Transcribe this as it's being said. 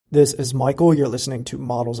This is Michael. You're listening to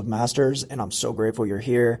Models of Masters, and I'm so grateful you're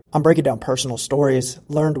here. I'm breaking down personal stories,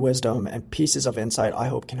 learned wisdom, and pieces of insight I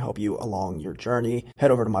hope can help you along your journey.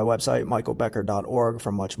 Head over to my website, michaelbecker.org,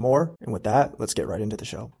 for much more. And with that, let's get right into the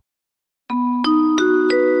show.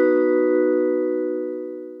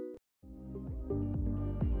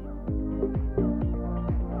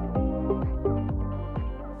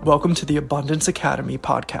 Welcome to the Abundance Academy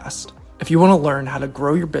podcast. If you want to learn how to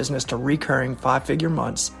grow your business to recurring 5-figure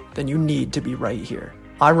months, then you need to be right here.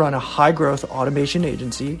 I run a high-growth automation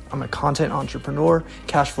agency. I'm a content entrepreneur,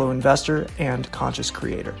 cash flow investor, and conscious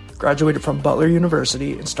creator. Graduated from Butler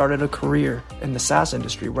University and started a career in the SaaS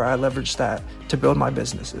industry where I leveraged that to build my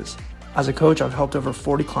businesses. As a coach, I've helped over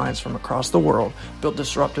 40 clients from across the world build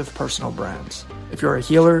disruptive personal brands. If you're a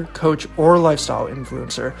healer, coach, or lifestyle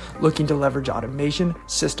influencer looking to leverage automation,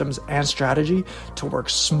 systems, and strategy to work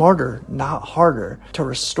smarter, not harder, to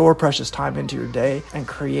restore precious time into your day and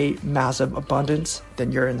create massive abundance,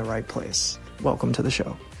 then you're in the right place. Welcome to the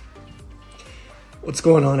show. What's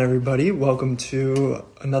going on, everybody? Welcome to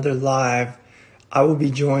another live. I will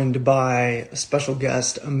be joined by a special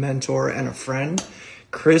guest, a mentor, and a friend,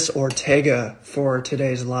 Chris Ortega, for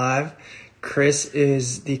today's live. Chris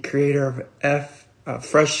is the creator of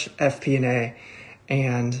Fresh FP&A,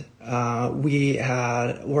 and we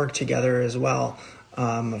had worked together as well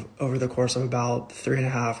over the course of about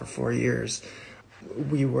 3.5 or 4 years.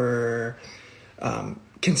 We were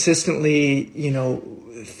consistently,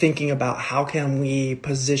 thinking about how can we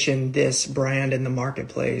position this brand in the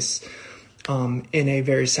marketplace in a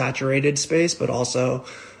very saturated space, but also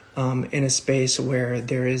in a space where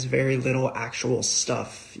there is very little actual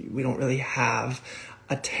stuff. We don't really have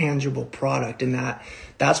a tangible product, and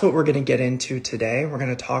that's what we're going to get into today. We're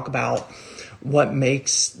going to talk about what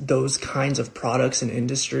makes those kinds of products and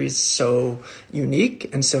industries so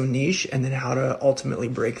unique and so niche, and then how to ultimately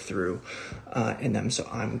break through in them. So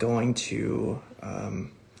I'm going to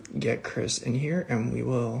get Chris in here, and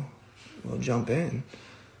we'll jump in.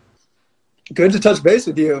 Good to touch base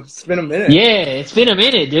with you. It's been a minute. Yeah, it's been a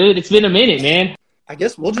minute, dude. It's been a minute, man. I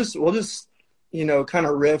guess we'll just kind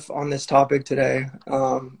of riff on this topic today.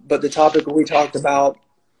 But the topic we talked about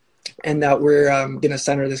and that we're going to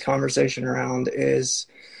center this conversation around is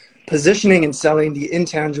positioning and selling the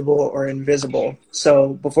intangible or invisible.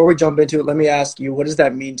 So before we jump into it, let me ask you, what does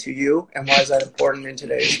that mean to you, and why is that important in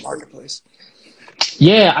today's marketplace?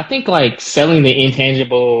 Yeah, I think like selling the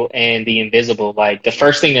intangible and the invisible, like the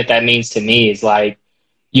first thing that means to me is like,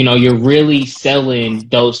 you're really selling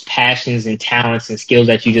those passions and talents and skills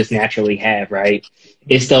that you just naturally have, right?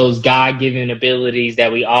 It's those God-given abilities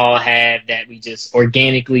that we all have that we just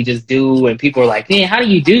organically just do. And people are like, man, how do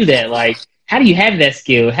you do that? Like, how do you have that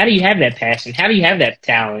skill? How do you have that passion? How do you have that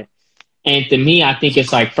talent? And to me, I think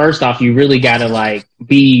it's like, first off, you really got to like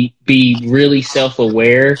be really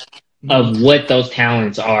self-aware of what those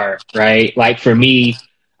talents are, right? Like for me,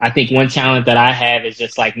 I think one talent that I have is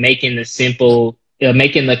just like making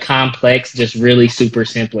the complex just really super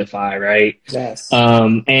simplify, right? Yes.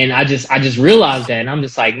 And I just realized that, and I'm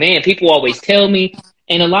just like, man, people always tell me,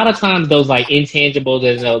 and a lot of times those like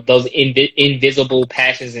intangibles, those invisible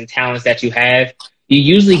passions and talents that you have, you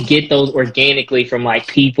usually get those organically from like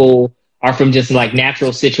people or from just like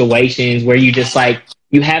natural situations where you just like,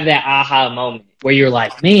 you have that aha moment where you're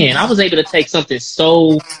like, man, I was able to take something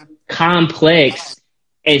so complex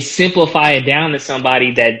and simplify it down to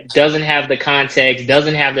somebody that doesn't have the context,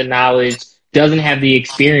 doesn't have the knowledge, doesn't have the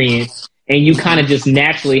experience, and you kind of just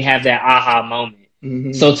naturally have that aha moment.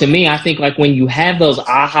 Mm-hmm. So to me, I think like when you have those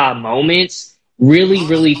aha moments, really,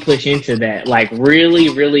 really push into that. Like really,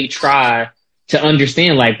 really try to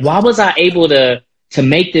understand, like, why was I able to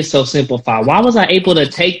make this so simplified? Why was I able to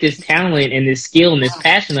take this talent and this skill and this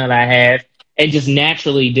passion that I have and just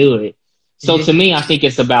naturally do it? So to me, I think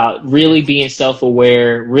it's about really being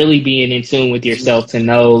self-aware, really being in tune with yourself to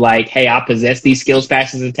know like, hey, I possess these skills,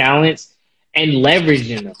 passions, and talents, and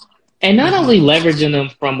leveraging them. And not only leveraging them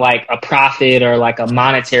from like a profit or like a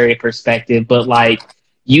monetary perspective, but like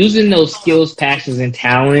using those skills, passions, and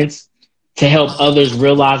talents to help others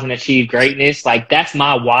realize and achieve greatness. Like that's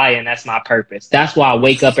my why and that's my purpose. That's why I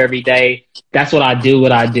wake up every day. That's what I do.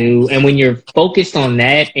 And when you're focused on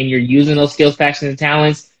that and you're using those skills, passions, and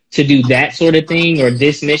talents to do that sort of thing or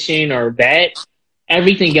this mission or that,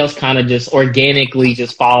 everything else kind of just organically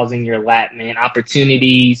just falls in your lap, man.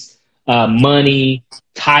 Opportunities, money,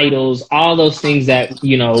 titles, all those things that,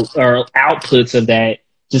 are outputs of that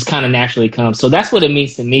just kind of naturally come. So that's what it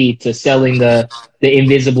means to me, to selling the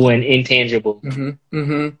invisible and intangible. Mm-hmm,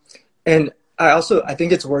 mm-hmm. And I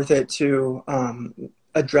think it's worth it to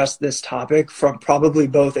address this topic from probably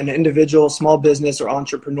both an individual, small business, or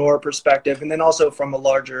entrepreneur perspective, and then also from a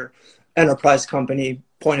larger enterprise company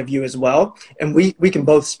point of view as well. And we can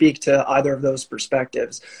both speak to either of those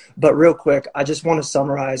perspectives. But real quick, I just want to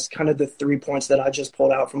summarize kind of the 3 points that I just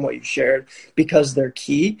pulled out from what you shared, because they're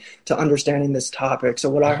key to understanding this topic. So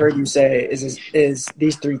what I heard you say is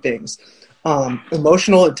these 3 things.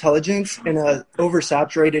 Emotional intelligence in a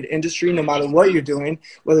oversaturated industry, no matter what you're doing,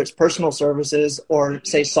 whether it's personal services or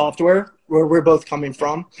say software, where we're both coming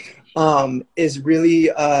from, is really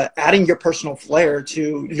adding your personal flair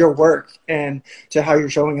to your work and to how you're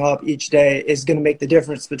showing up each day is going to make the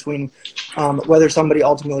difference between whether somebody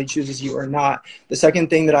ultimately chooses you or not. The second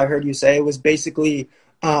thing that I heard you say was basically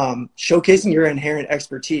showcasing your inherent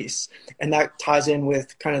expertise, and that ties in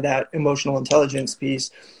with kind of that emotional intelligence piece.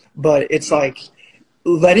 But it's like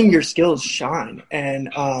letting your skills shine and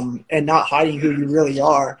not hiding who you really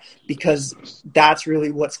are, because that's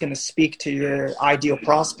really what's going to speak to your ideal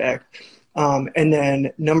prospect. And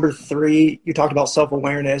then number 3, you talked about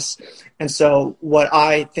self-awareness. And so what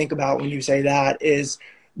I think about when you say that is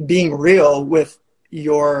being real with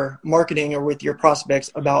your marketing or with your prospects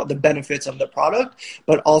about the benefits of the product,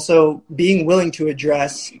 but also being willing to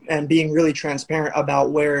address and being really transparent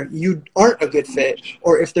about where you aren't a good fit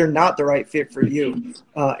or if they're not the right fit for you.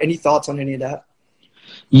 Any thoughts on any of that?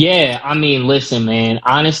 Yeah, I mean, listen, man,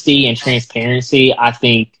 honesty and transparency, I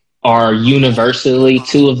think, are universally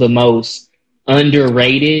 2 of the most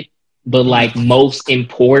underrated, but like most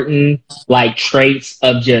important, like traits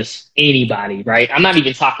of just anybody, right? I'm not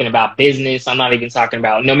even talking about business. I'm not even talking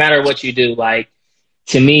about no matter what you do. Like,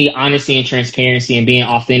 to me, honesty and transparency and being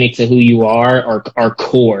authentic to who you are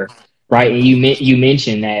core, right? And you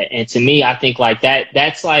mentioned that. And to me, I think like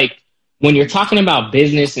that's like when you're talking about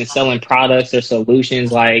business and selling products or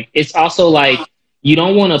solutions, like it's also like you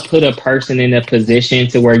don't want to put a person in a position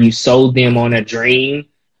to where you sold them on a dream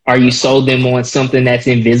or you sold them on something that's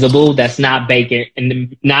invisible, that's not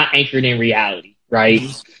not anchored in reality, right?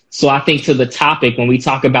 So I think to the topic, when we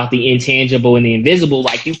talk about the intangible and the invisible,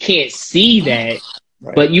 like you can't see that,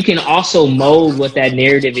 right, but you can also mold what that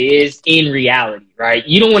narrative is in reality, right?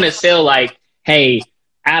 You don't want to sell like, hey,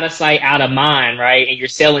 out of sight, out of mind, right? And you're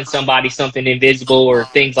selling somebody something invisible or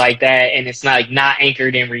things like that, and it's not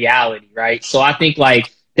anchored in reality, right? So I think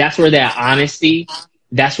like that's where that honesty,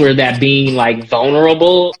 that's where that being like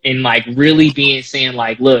vulnerable and like really being saying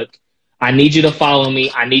like, look, I need you to follow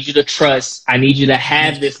me. I need you to trust. I need you to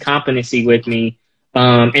have this competency with me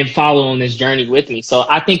and follow on this journey with me. So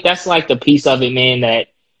I think that's like the piece of it, man, that,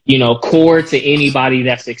 you know, core to anybody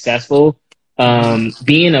that's successful.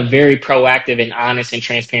 Being a very proactive and honest and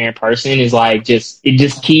transparent person is like just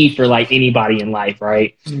key for like anybody in life,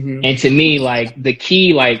 right? Mm-hmm. And to me, like the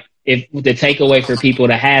key, like if the takeaway for people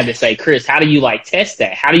to have is say, Chris, how do you like test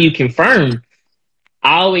that? How do you confirm?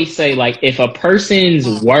 I always say like if a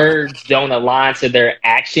person's words don't align to their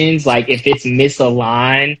actions, like if it's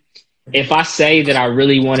misaligned, if I say that I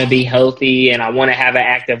really want to be healthy and I want to have an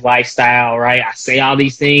active lifestyle, right? I say all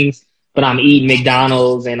these things, but I'm eating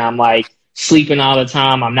McDonald's and I'm like sleeping all the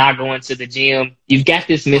time. I'm not going to the gym. You've got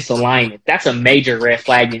this misalignment. That's a major red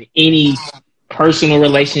flag in any personal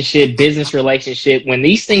relationship, business relationship. When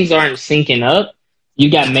these things aren't syncing up, you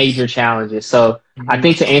got major challenges. So I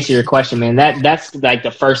think to answer your question, man, that's like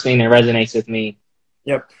the first thing that resonates with me.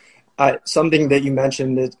 Yep. Something that you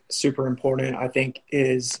mentioned that's super important, I think,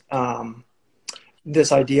 is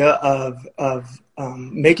this idea of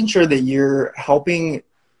making sure that you're helping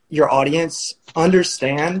your audience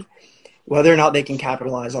understand whether or not they can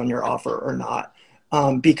capitalize on your offer or not.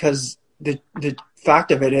 Because the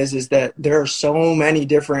fact of it is that there are so many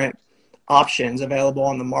different options available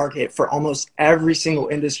on the market for almost every single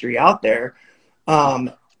industry out there.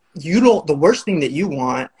 The worst thing that you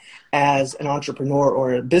want as an entrepreneur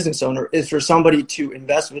or a business owner is for somebody to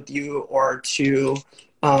invest with you or to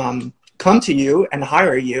come to you and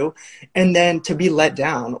hire you and then to be let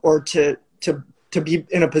down or to be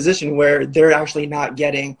in a position where they're actually not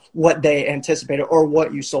getting what they anticipated or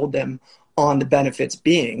what you sold them on the benefits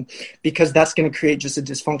being, because that's going to create just a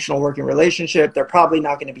dysfunctional working relationship. They're probably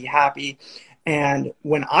not going to be happy. And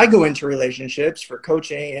when I go into relationships for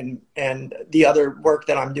coaching and the other work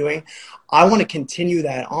that I'm doing, I want to continue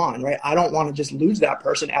that on, right? I don't want to just lose that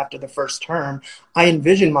person after the first term. I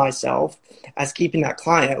envision myself as keeping that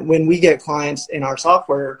client. When we get clients in our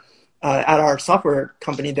software, at our software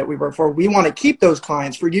company that we work for, we want to keep those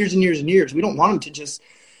clients for years and years and years. We don't want them to just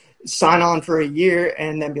sign on for a year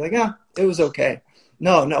and then be like, it was okay.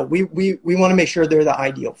 No, we want to make sure they're the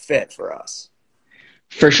ideal fit for us.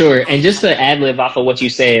 For sure. And just to ad lib off of what you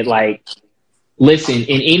said, like listen,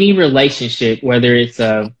 in any relationship, whether it's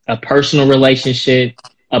a personal relationship,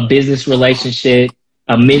 a business relationship,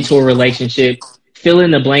 a mentor relationship, fill in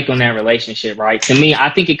the blank on that relationship, right? To me, I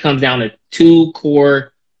think it comes down to two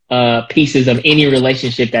core pieces of any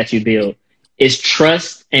relationship that you build. It's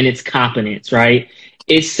trust and it's competence, right?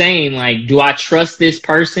 It's saying like, do I trust this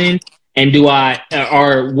person? And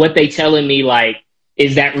or what they telling me, like,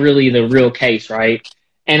 is that really the real case, right?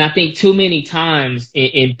 And I think too many times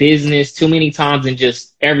in business, too many times in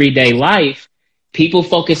just everyday life, people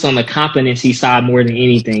focus on the competency side more than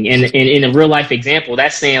anything. And in a real life example,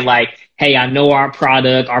 that's saying like, hey, I know our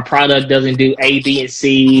product doesn't do A, B, and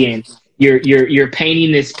C, and you're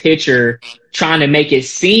painting this picture trying to make it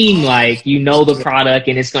seem like you know the product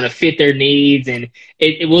and it's going to fit their needs and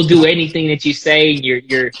it will do anything that you say.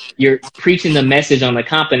 You're preaching the message on the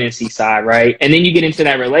competency side, right? And then you get into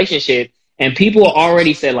that relationship and people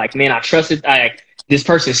already said like, man, I trust it. This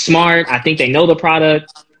person's smart. I think they know the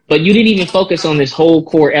product, but you didn't even focus on this whole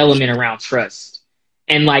core element around trust.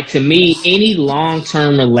 And like, to me, any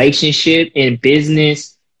long-term relationship in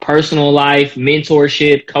business, personal life,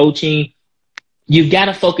 mentorship, coaching, you've got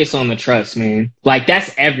to focus on the trust, man. Like,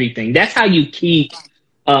 that's everything. That's how you keep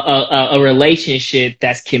a relationship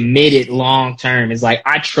that's committed long term. Is like,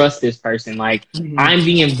 I trust this person. Like, I'm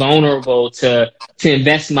being vulnerable to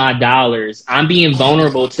invest my dollars. I'm being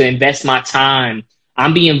vulnerable to invest my time.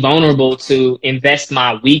 I'm being vulnerable to invest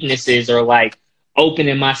my weaknesses or like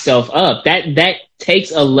opening myself up. That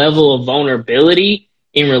takes a level of vulnerability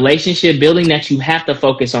in relationship building that you have to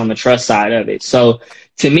focus on the trust side of it. So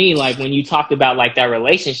to me, like when you talked about like that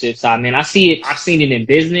relationship side, man, I've seen it in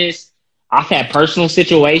business. I've had personal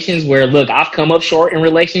situations where, look, I've come up short in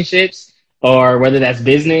relationships, or whether that's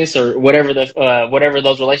business or whatever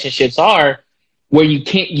those relationships are, where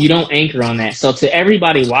you don't anchor on that. So to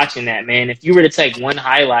everybody watching that, man, if you were to take one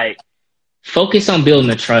highlight, focus on building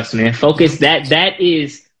the trust, man. Focus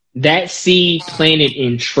that seed planted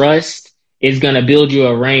in trust is going to build you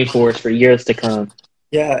a rainforest for years to come.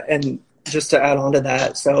 Yeah. And just to add on to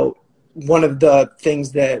that. So one of the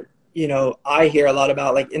things that, I hear a lot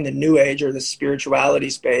about like in the new age or the spirituality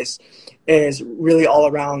space is really all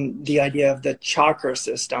around the idea of the chakra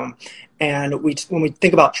system. And when we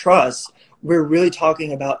think about trust, we're really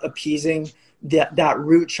talking about appeasing that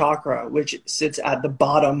root chakra, which sits at the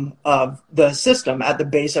bottom of the system, at the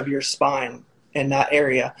base of your spine in that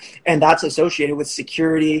area. And that's associated with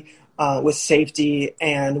security, with safety,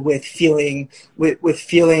 and with feeling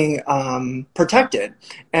protected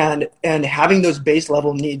and having those base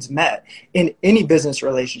level needs met in any business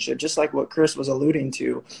relationship. Just like what Chris was alluding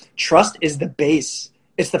to, trust is the base.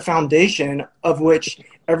 It's the foundation of which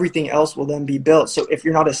everything else will then be built. So if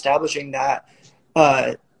you're not establishing that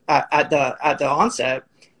at the onset,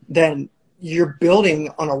 then you're building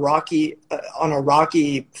on a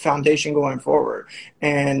rocky foundation going forward,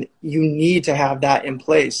 and you need to have that in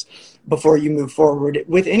place before you move forward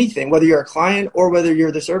with anything, whether you're a client or whether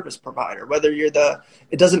you're the service provider,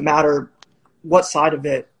 it doesn't matter what side of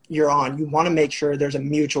it you're on. You want to make sure there's a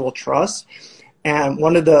mutual trust. And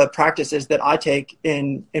one of the practices that I take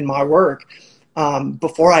in my work,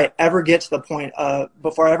 before I ever get to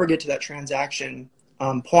that transaction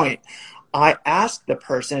point, I ask the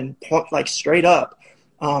person, like straight up,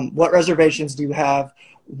 what reservations do you have?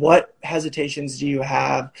 What hesitations do you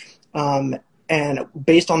have? And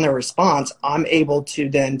based on their response, I'm able to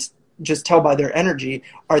then just tell by their energy,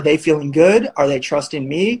 are they feeling good? Are they trusting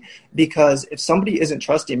me? Because if somebody isn't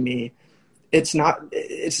trusting me, it's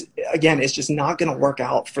just not going to work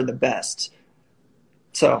out for the best.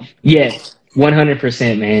 So, yeah,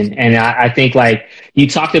 100%, man. And I think like you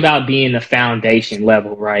talked about being the foundation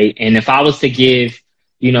level, right? And if I was to give,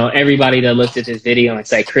 everybody that looks at this video and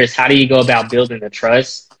say, Chris, how do you go about building the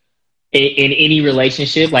trust in any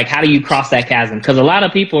relationship? Like, how do you cross that chasm? Because a lot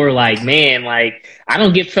of people are like, man, like, I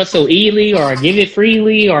don't give trust so easily, or give it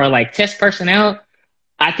freely, or like test person out.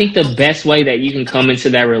 I think the best way that you can come into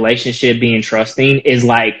that relationship being trusting is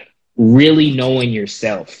like really knowing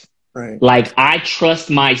yourself. Right. Like, I trust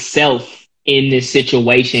myself in this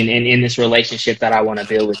situation and in this relationship that I want to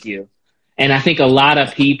build with you. And I think a lot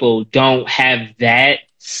of people don't have that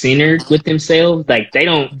centered with themselves. Like, they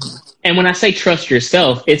don't. And when I say trust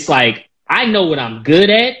yourself, it's like, I know what I'm good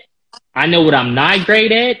at. I know what I'm not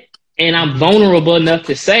great at. And I'm vulnerable enough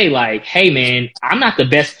to say like, hey man, I'm not the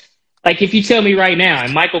best. Like, if you tell me right now,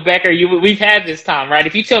 and Michael Becker, we've had this time, right?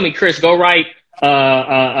 If you tell me, Chris, go write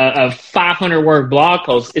a 500 word blog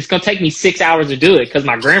post, it's going to take me 6 hours to do it because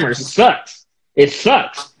my grammar sucks. It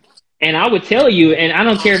sucks. And I would tell you, and I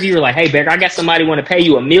don't care if you were like, hey, Becker, I got somebody want to pay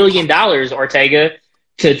you $1 million, Ortega,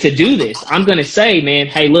 to do this. I'm going to say, man,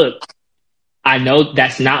 hey, look, I know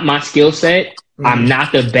that's not my skill set. Mm-hmm. I'm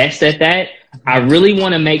not the best at that. I really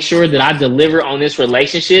want to make sure that I deliver on this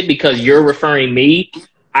relationship because you're referring me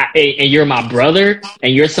and you're my brother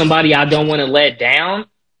and you're somebody I don't want to let down.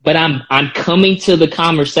 But I'm coming to the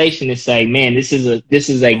conversation to say, man, this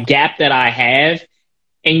is a gap that I have,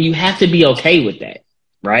 and you have to be okay with that,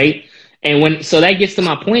 right? And so that gets to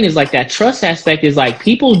my point is like that trust aspect is like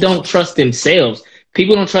people don't trust themselves.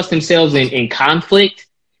 People don't trust themselves in conflict.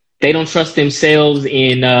 They don't trust themselves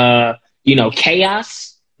in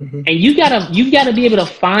chaos. Mm-hmm. And you've got to be able to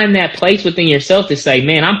find that place within yourself to say,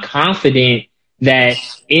 man, I'm confident that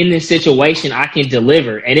in this situation I can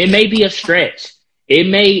deliver. And it may be a stretch. It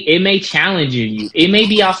may challenge you. It may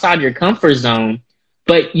be outside your comfort zone,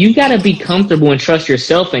 but you got to be comfortable and trust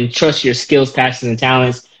yourself and trust your skills, passions, and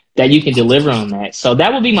talents that you can deliver on that. So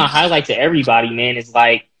that would be my highlight to everybody, man. Is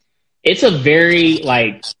like, it's a very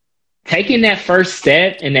like taking that first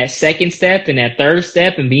step and that second step and that third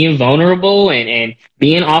step and being vulnerable and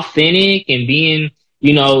being authentic and being,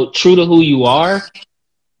 true to who you are.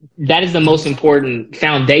 That is the most important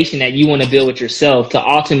foundation that you want to build with yourself to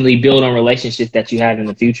ultimately build on relationships that you have in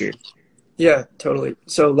the future. Yeah, totally.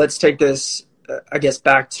 So let's take this, I guess,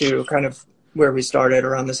 back to kind of where we started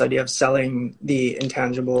around this idea of selling the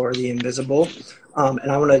intangible or the invisible.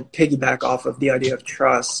 And I want to piggyback off of the idea of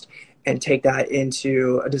trust and take that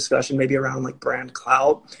into a discussion maybe around like brand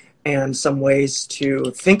clout and some ways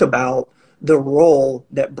to think about the role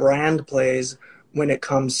that brand plays when it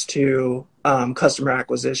comes to customer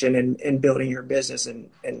acquisition and building your business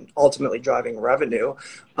and ultimately driving revenue.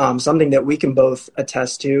 Something that we can both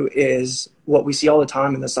attest to is what we see all the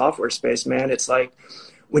time in the software space, man. It's like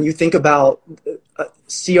when you think about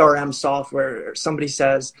CRM software, somebody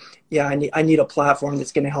says, yeah, I need a platform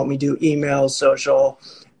that's going to help me do email, social,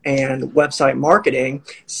 and website marketing.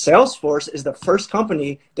 Salesforce is the first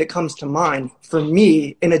company that comes to mind for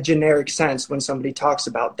me in a generic sense when somebody talks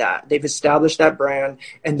about that. They've established that brand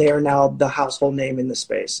and they are now the household name in the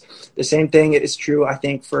space. The same thing is true, I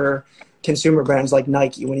think, for consumer brands like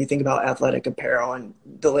Nike when you think about athletic apparel, and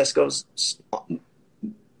the list goes,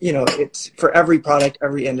 it's for every product,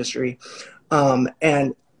 every industry.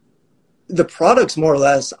 And the products, more or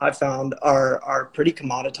less, I found are pretty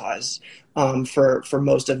commoditized for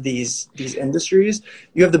most of these industries.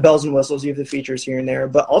 You have the bells and whistles, you have the features here and there,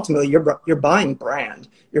 but ultimately you're buying brand.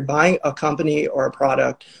 You're buying a company or a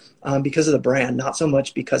product because of the brand, not so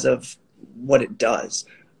much because of what it does.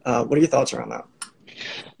 What are your thoughts around that?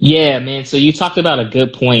 Yeah, man. So you talked about a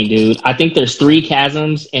good point, dude. I think there's three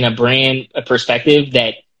chasms in a brand perspective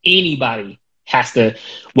that anybody has to,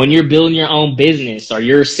 when you're building your own business or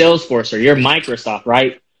your Salesforce or your Microsoft,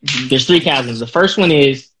 right? Mm-hmm. There's three chasms. The first one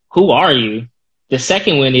is, who are you? The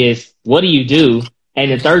second one is, what do you do?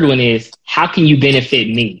 And the third one is, how can you benefit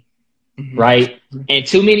me? Mm-hmm. Right? And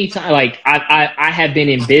too many times, like I have been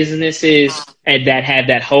in businesses that have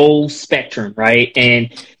that whole spectrum, right? And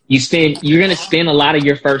you're going to spend a lot of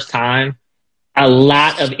your first time, a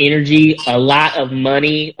lot of energy, a lot of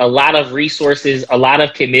money, a lot of resources, a lot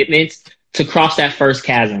of commitments to cross that first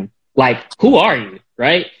chasm. Like, who are you?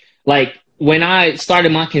 Right? Like, when I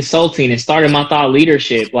started my consulting and started my thought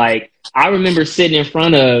leadership, like, I remember sitting in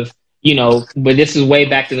front of, but this is way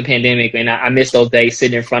back to the pandemic, and I miss those days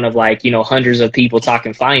sitting in front of hundreds of people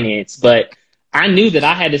talking finance. But I knew that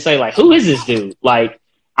I had to say, like, who is this dude? Like,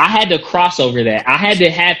 I had to cross over that. I had to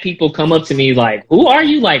have people come up to me like, who are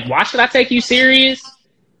you? Like, why should I take you serious?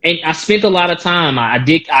 And I spent a lot of time. I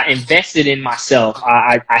invested in myself.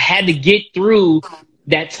 I had to get through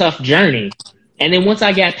that tough journey. And then once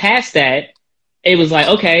I got past that, it was like,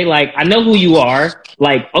 okay, like, I know who you are.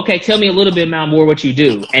 Like, okay, tell me a little bit more what you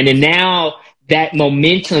do. And then now that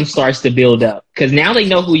momentum starts to build up because now they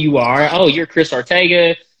know who you are. Oh, you're Chris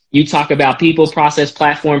Ortega. You talk about people, process,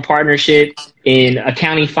 platform, partnership in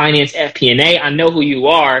accounting, finance, FP&A. I know who you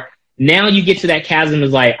are. Now you get to that chasm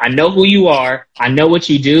is like, I know who you are. I know what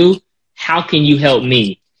you do. How can you help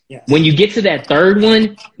me? Yes. When you get to that third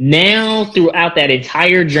one, now throughout that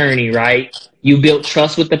entire journey, right, you built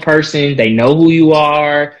trust with the person. They know who you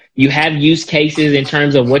are. You have use cases in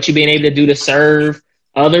terms of what you've been able to do to serve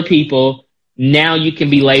other people. Now you can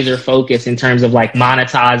be laser focused in terms of like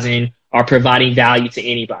monetizing or providing value to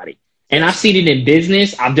anybody. And I've seen it in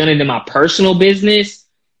business. I've done it in my personal business.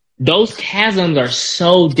 Those chasms are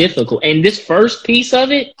so difficult. And this first piece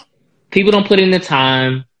of it, people don't put in the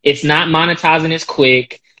time. It's not monetizing as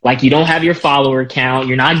quick. Like, you don't have your follower count.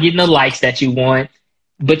 You're not getting the likes that you want.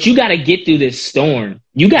 But you got to get through this storm.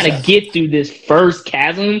 You got to get through this first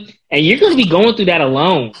chasm. And you're going to be going through that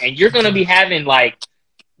alone. And you're going to be having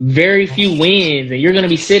very few wins, and you're going to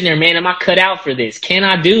be sitting there, man, am I cut out for this? Can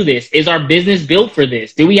I do this? Is our business built for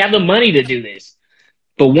this? Do we have the money to do this?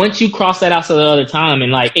 But once you cross that out to the other time,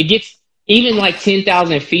 and like it gets even like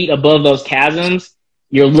 10,000 feet above those chasms,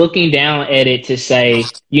 you're looking down at it to say,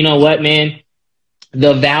 you know what, man,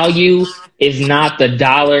 the value is not the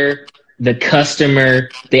dollar, the customer,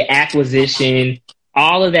 the acquisition,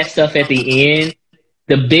 all of that stuff at the end.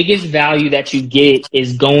 The biggest value that you get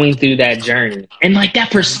is going through that journey. And like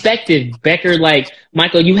that perspective, Becker, like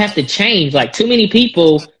Michael, you have to change. Like too many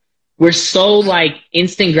people, we're so like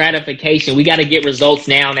instant gratification. We got to get results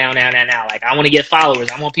now. Like I want to get followers.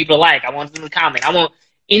 I want people to like, I want them to comment. I want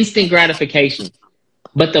instant gratification.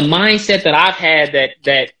 But the mindset that I've had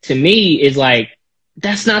that to me is like,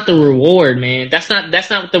 that's not the reward, man. That's not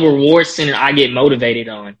the reward center I get motivated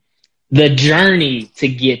on. The journey to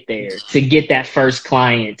get there, to get that first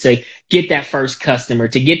client, to get that first customer,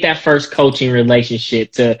 to get that first coaching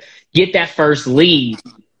relationship, to get that first lead.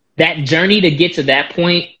 That journey to get to that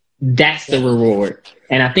point, that's the reward.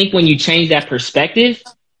 And I think when you change that perspective,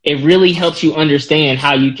 it really helps you understand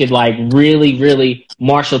how you could like really, really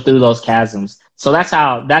marshal through those chasms. So that's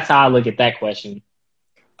how I look at that question.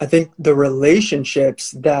 I think the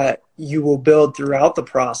relationships that you will build throughout the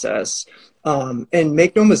process, and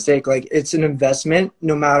make no mistake, like it's an investment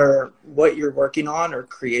no matter what you're working on or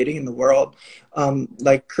creating in the world.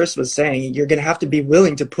 Like Chris was saying, you're going to have to be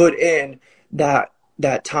willing to put in that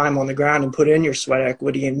time on the ground and put in your sweat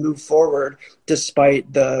equity and move forward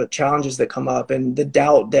despite the challenges that come up and the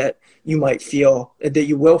doubt that you might feel, that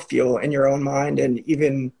you will feel in your own mind, and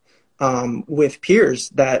even with peers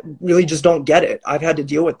that really just don't get it. I've had to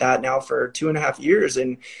deal with that now for 2.5 years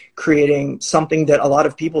and creating something that a lot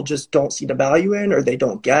of people just don't see the value in or they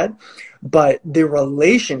don't get. But the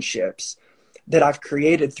relationships that I've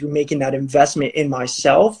created through making that investment in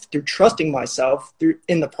myself, through trusting myself through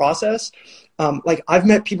in the process, like I've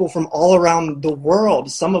met people from all around the world,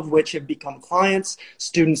 some of which have become clients,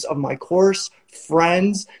 students of my course,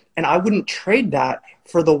 friends, and I wouldn't trade that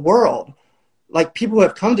for the world. Like people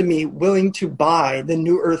have come to me willing to buy the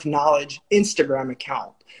New Earth Knowledge Instagram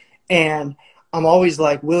account. And I'm always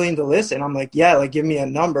like willing to listen. I'm like, yeah, like give me a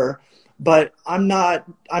number, but I'm not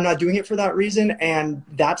doing it for that reason. And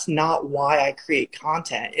that's not why I create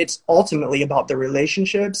content. It's ultimately about the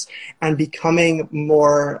relationships and becoming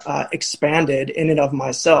more expanded in and of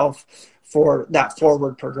myself for that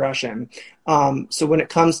forward progression. So when it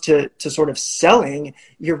comes to sort of selling,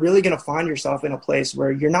 you're really going to find yourself in a place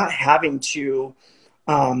where you're not having to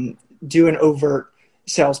do an overt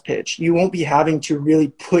sales pitch. You won't be having to really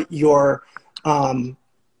put your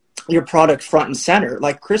product front and center.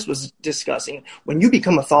 Like Chris was discussing, when you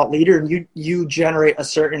become a thought leader and you generate a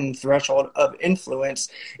certain threshold of influence,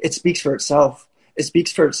 it speaks for itself. It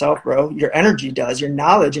speaks for itself, bro. Your energy does, your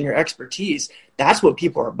knowledge and your expertise. That's what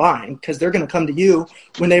people are buying, because they're going to come to you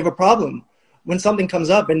when they have a problem. When something comes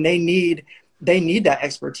up and they need that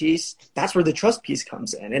expertise, that's where the trust piece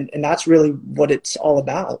comes in. And that's really what it's all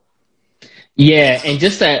about. Yeah, and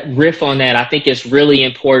just that riff on that, I think it's really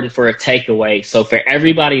important for a takeaway. So for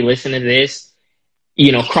everybody listening to this,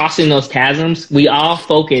 you know, crossing those chasms, we all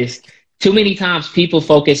focus, too many times people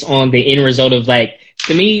focus on the end result of like,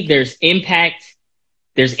 to me, there's impact,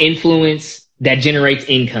 there's influence that generates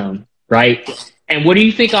income, right? And what do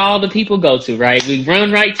you think all the people go to, right? We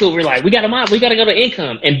run right to it. We're like, we got to go to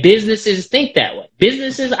income. And businesses think that way.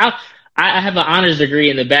 Businesses, I have an honors degree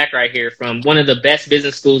in the back right here from one of the best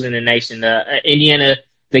business schools in the nation, Indiana,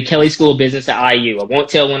 the Kelley School of Business at IU. I won't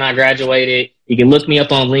tell when I graduated. You can look me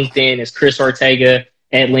up on LinkedIn. It's Chris Ortega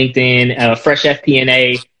at LinkedIn, Fresh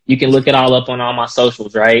FP&A. You can look it all up on all my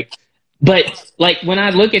socials, right? But like when I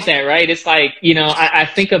look at that, right, it's like, you know, I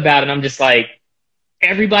think about it. I'm just like,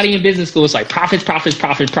 everybody in business school is like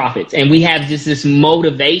profits. And we have just this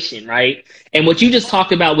motivation, right? And what you just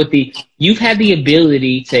talked about with you've had the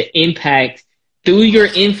ability to impact through your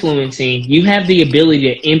influencing, you have the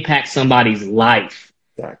ability to impact somebody's life.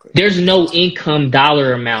 Exactly. There's no income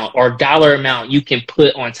dollar amount you can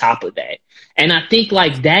put on top of that. And I think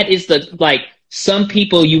like that is some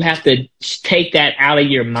people, you have to take that out of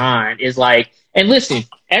your mind, is like, and listen,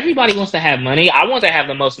 everybody wants to have money. I want to have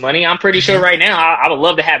the most money. I'm pretty sure right now I would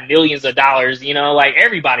love to have millions of dollars, you know, like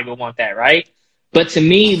everybody would want that, right? But to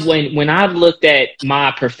me, when I've looked at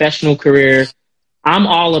my professional career, I'm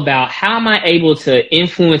all about how am I able to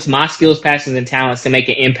influence my skills, passions, and talents to make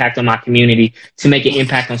an impact on my community, to make an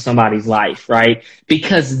impact on somebody's life, right?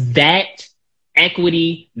 Because that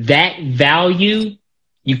equity, that value,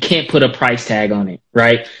 you can't put a price tag on it,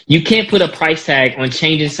 right? You can't put a price tag on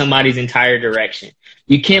changing somebody's entire direction.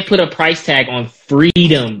 You can't put a price tag on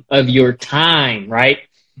freedom of your time, right?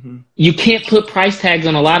 You can't put price tags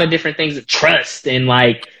on a lot of different things, trust and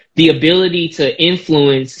like the ability to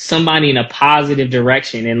influence somebody in a positive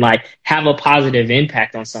direction and like have a positive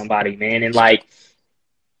impact on somebody, man. And like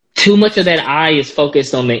too much of that eye is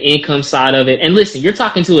focused on the income side of it. And listen, you're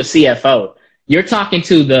talking to a CFO. You're talking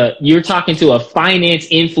to a finance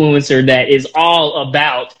influencer that is all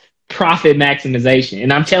about profit maximization.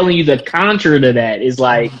 And I'm telling you, the contra to that is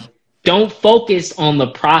like, don't focus on the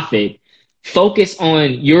profit. Focus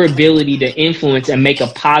on your ability to influence and make a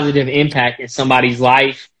positive impact in somebody's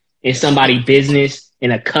life, in somebody's business,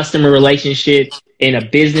 in a customer relationship, in a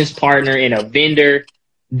business partner, in a vendor.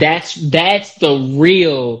 That's the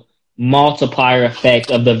real multiplier effect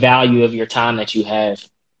of the value of your time that you have.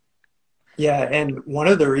 Yeah, and one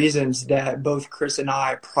of the reasons that both Chris and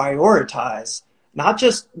I prioritize, not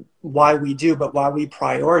just why we do, but why we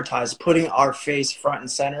prioritize putting our face front and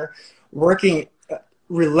center, working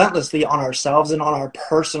relentlessly on ourselves and on our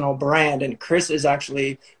personal brand. And Chris is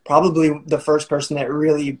actually probably the first person that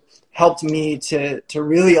really helped me to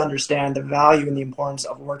really understand the value and the importance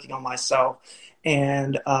of working on myself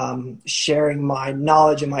and sharing my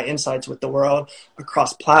knowledge and my insights with the world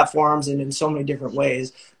across platforms and in so many different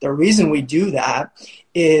ways. The reason we do that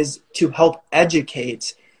is to help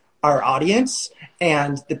educate our audience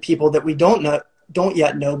and the people that we don't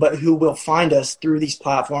yet know, but who will find us through these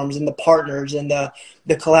platforms and the partners and the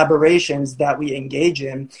collaborations that we engage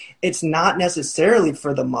in. It's not necessarily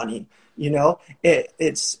for the money.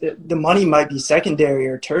 The money might be secondary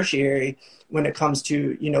or tertiary when it comes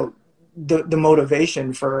to, the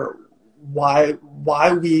motivation for why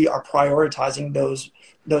we are prioritizing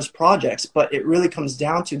those projects. But it really comes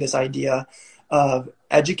down to this idea of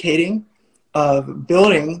educating, of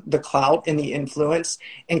building the clout and the influence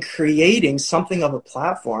and creating something of a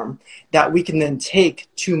platform that we can then take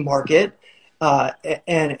to market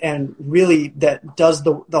and really that does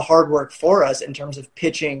the hard work for us in terms of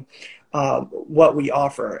pitching what we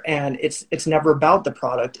offer. And it's never about the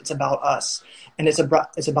product, it's about us. And it's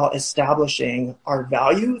about establishing our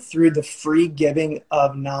value through the free giving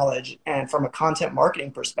of knowledge. And from a content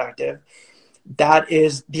marketing perspective, that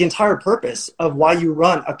is the entire purpose of why you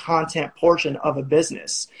run a content portion of a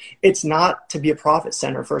business. It's not to be a profit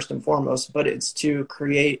center first and foremost, but it's to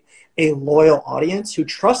create a loyal audience who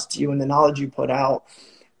trusts you and the knowledge you put out.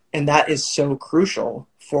 And that is so crucial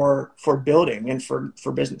for building and for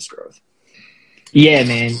business growth. Yeah,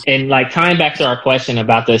 man. And like tying back to our question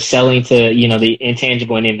about the selling to, the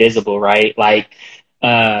intangible and invisible, right? Like,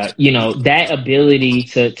 that ability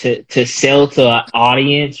to sell to an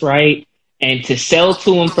audience, right? And to sell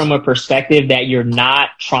to them from a perspective that you're not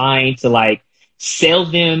trying to like sell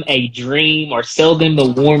them a dream or sell them the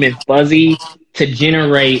warm and fuzzy to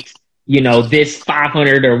generate, this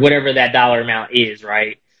 500 or whatever that dollar amount is,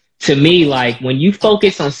 right? To me, like when you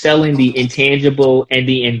focus on selling the intangible and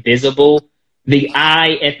the invisible, the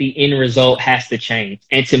eye at the end result has to change.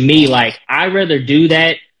 And to me, like I'd rather do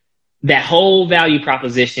that whole value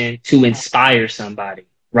proposition to inspire somebody,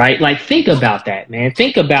 right? Like think about that, man.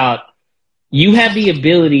 Think about you have the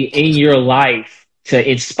ability in your life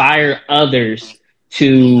to inspire others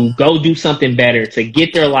to go do something better, to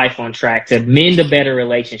get their life on track, to mend a better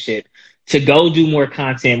relationship, to go do more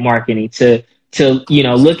content marketing, to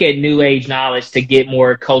look at new age knowledge, to get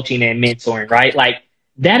more coaching and mentoring, right? Like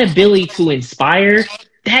that ability to inspire,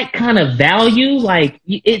 that kind of value, like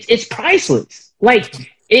it's priceless.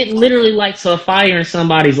 Like it literally lights a fire in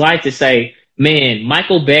somebody's life to say, man,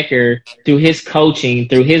 Michael Becker, through his coaching,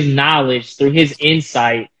 through his knowledge, through his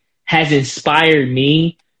insight, has inspired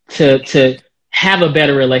me to have a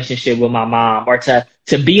better relationship with my mom, or to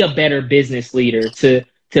be a better business leader, to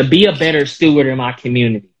be a better steward in my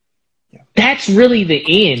community. Yeah. That's really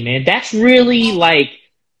the end, man. That's really like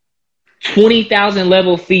 20,000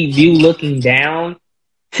 level feet view looking down.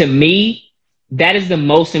 To me, that is the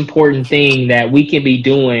most important thing that we can be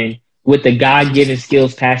doing with the God-given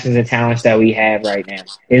skills, passions, and talents that we have right now.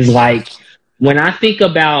 Is like when I think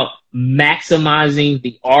about maximizing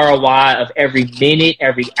the ROI of every minute,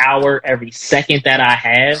 every hour, every second that I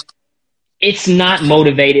have, it's not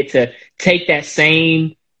motivated to take that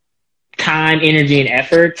same time, energy, and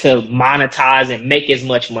effort to monetize and make as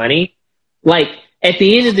much money. Like at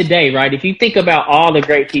the end of the day, right, if you think about all the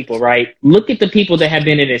great people, right, look at the people that have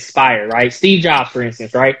been at Inspire, right? Steve Jobs, for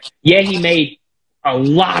instance, right? Yeah, he made a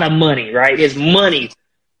lot of money, right? His money.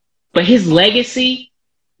 But his legacy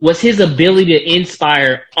was his ability to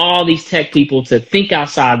inspire all these tech people to think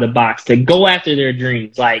outside the box, to go after their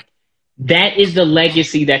dreams. Like, that is the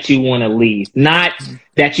legacy that you want to leave, not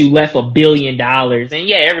that you left $1 billion. And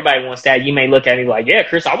yeah, everybody wants that. You may look at me like, yeah,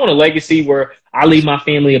 Chris, I want a legacy where I leave my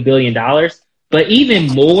family $1 billion. But even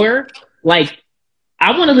more, like,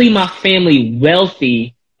 I want to leave my family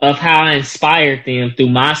wealthy of how I inspired them through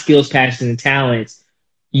my skills, passions, and talents,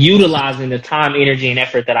 utilizing the time, energy, and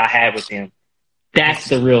effort that I had with them. That's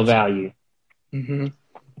the real value. Mm-hmm.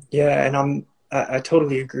 Yeah, and I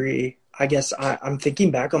totally agree. I guess I'm thinking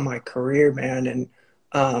back on my career, man, and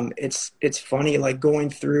it's funny, like going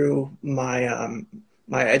through my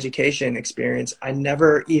education experience, I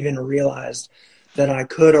never even realized that I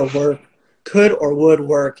could or would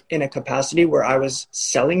work in a capacity where I was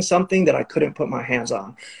selling something that I couldn't put my hands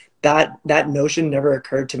on. That notion never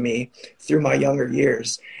occurred to me through my younger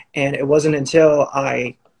years, and it wasn't until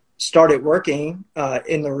I started working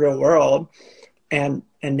in the real world, and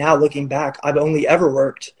now looking back, I've only ever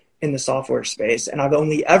worked in the software space, and I've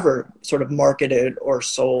only ever sort of marketed or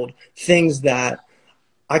sold things that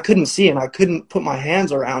I couldn't see and I couldn't put my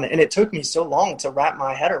hands around it. And it took me so long to wrap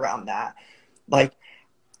my head around that. Like,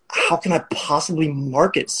 how can I possibly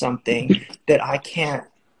market something that I can't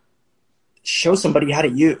show somebody how to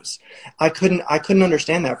use? I couldn't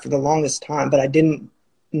understand that for the longest time, but I didn't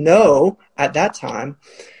know at that time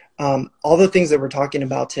all the things that we're talking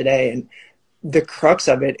about today. And the crux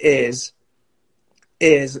of it is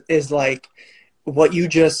like what you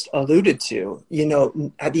just alluded to. You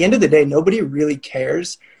know, at the end of the day, nobody really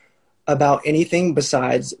cares about anything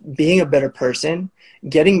besides being a better person,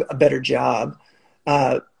 getting a better job,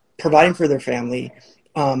 providing for their family,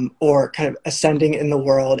 or kind of ascending in the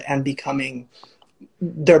world and becoming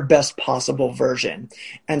their best possible version.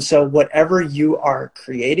 And so whatever you are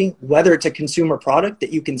creating, whether it's a consumer product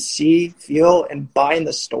that you can see, feel, and buy in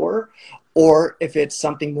the store, or if it's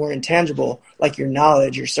something more intangible, like your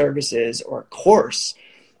knowledge, your services, or a course,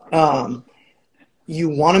 you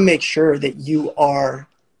want to make sure that you are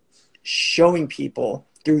showing people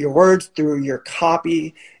through your words, through your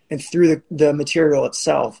copy, and through the material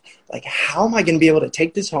itself, like, how am I going to be able to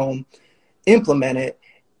take this home, implement it,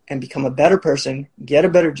 and become a better person, get a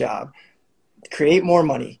better job, create more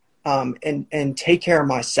money, and take care of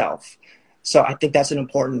myself. So I think that's an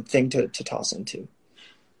important thing to toss into.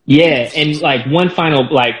 Yeah, and like one final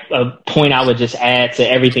point I would just add to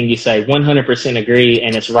everything you say, 100% agree,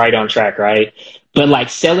 and it's right on track, right? But like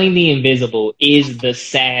selling the invisible is the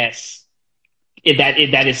SaaS,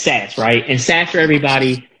 that is SaaS, right? And SaaS for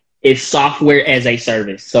everybody is software as a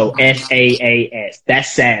service. So SaaS,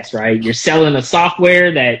 that's SaaS, right? You're selling a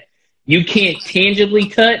software that you can't tangibly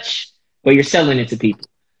touch, but you're selling it to people.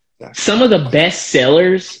 Some of the best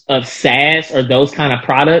sellers of SaaS or those kind of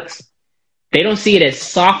products, they don't see it as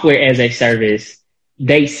software as a service.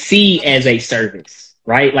 They see as a service,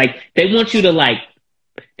 right? Like they want you to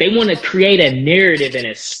they want to create a narrative and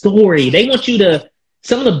a story. They want you to,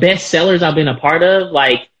 some of the best sellers I've been a part of,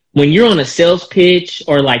 like when you're on a sales pitch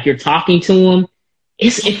or like you're talking to them,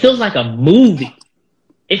 it feels like a movie.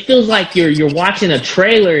 It feels like you're watching a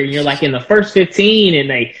trailer and you're like in the first 15 and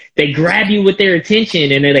they grab you with their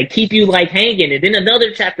attention and then they keep you like hanging, and then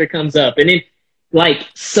another chapter comes up, and then like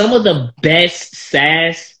some of the best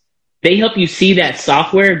SaaS, they help you see that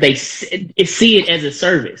software. They see it as a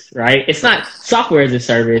service, right? It's not software as a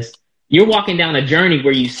service. You're walking down a journey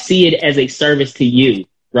where you see it as a service to you,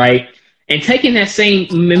 right? And taking that same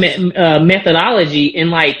methodology in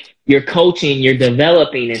like your coaching, your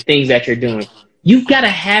developing, and things that you're doing. You've got to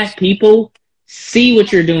have people see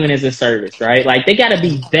what you're doing as a service, right? Like they got to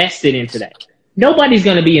be vested into that. Nobody's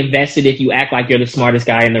going to be invested if you act like you're the smartest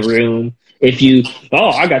guy in the room. If you,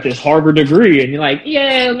 I got this Harvard degree, and you're like,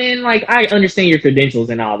 yeah, man, like I understand your credentials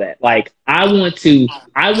and all that. Like I want to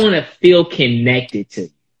feel connected to you.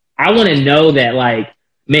 I want to know that like,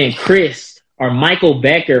 man, Chris or Michael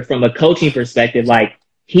Becker from a coaching perspective, like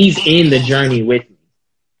he's in the journey with me.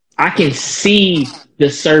 I can see the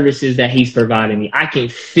services that he's providing me. I can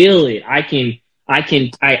feel it. I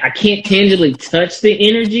can't tangibly touch the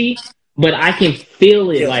energy, but I can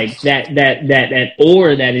feel it, like that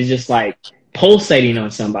aura that is just like pulsating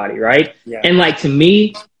on somebody, right? Yeah. And like to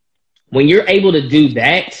me, when you're able to do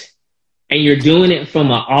that and you're doing it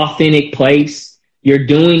from an authentic place, you're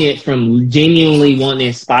doing it from genuinely wanting to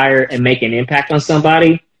inspire and make an impact on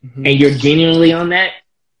somebody, and you're genuinely on that,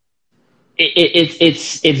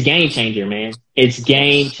 it's game changer, man. It's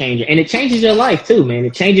game changer. And it changes your life too, man.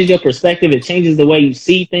 It changes your perspective. It changes the way you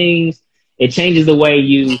see things. It changes the way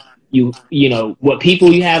you know, what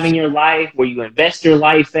people you have in your life, where you invest your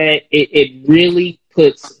life at. It really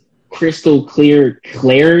puts crystal clear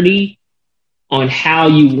clarity on how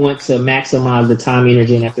you want to maximize the time,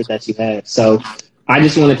 energy, and effort that you have. So I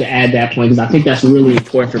just wanted to add that point because I think that's really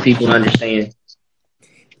important for people to understand.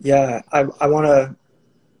 Yeah, I want to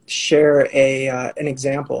share an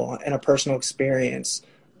example and a personal experience.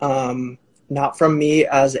 When not from me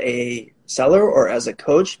as a seller or as a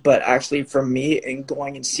coach, but actually from me in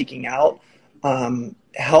going and seeking out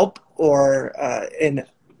help, or in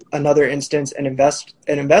another instance, an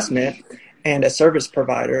investment and a service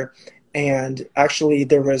provider. And actually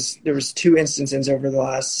there was 2 instances over the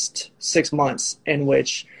last 6 months in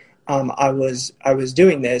which I was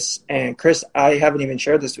doing this. And Chris, I haven't even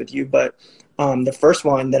shared this with you, but the first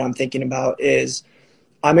one that I'm thinking about is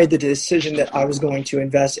I made the decision that I was going to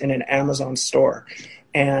invest in an Amazon store.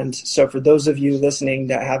 And so for those of you listening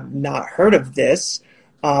that have not heard of this,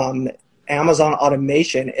 Amazon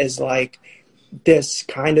automation is like this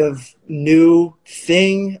kind of new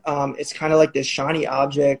thing. It's kind of like this shiny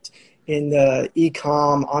object in the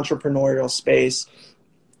e-com entrepreneurial space,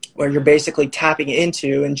 where you're basically tapping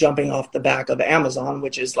into and jumping off the back of Amazon,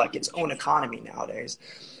 which is like its own economy nowadays.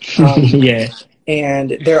 Yeah.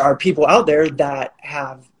 And there are people out there that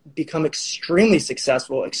have become extremely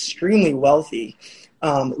successful, extremely wealthy,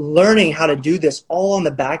 learning how to do this all on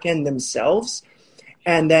the back end themselves,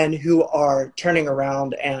 and then who are turning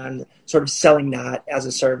around and sort of selling that as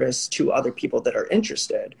a service to other people that are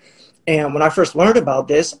interested. And when I first learned about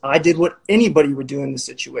this, I did what anybody would do in this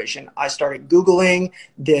situation. I started Googling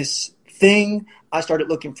this thing. I started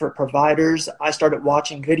looking for providers. I started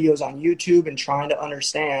watching videos on YouTube and trying to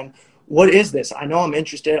understand, what is this? I know I'm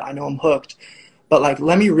interested. I know I'm hooked. But like,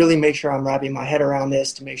 let me really make sure I'm wrapping my head around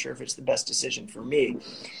this to make sure if it's the best decision for me.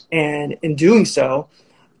 And in doing so,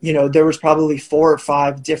 you know, there was probably 4 or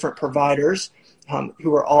 5 different providers who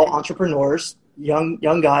were all entrepreneurs, young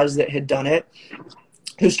guys that had done it,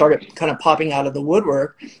 who started kind of popping out of the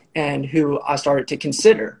woodwork, and who I started to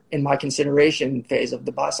consider in my consideration phase of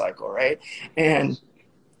the buy cycle, right? And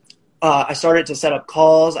I started to set up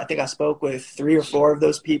calls. I think I spoke with 3 or 4 of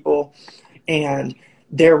those people, and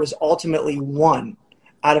there was ultimately one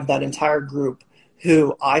out of that entire group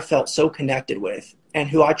who I felt so connected with and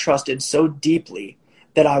who I trusted so deeply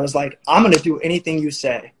that I was like, I'm going to do anything you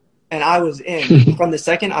say. And I was in. From the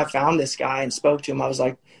second I found this guy and spoke to him, I was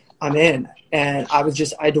like, I'm in. And I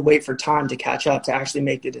had to wait for time to catch up to actually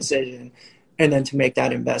make the decision and then to make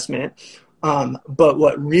that investment. But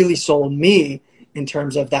what really sold me in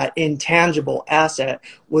terms of that intangible asset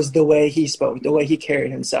was the way he spoke, the way he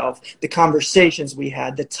carried himself, the conversations we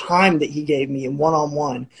had, the time that he gave me in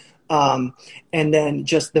one-on-one, and then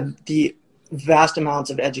just the vast amounts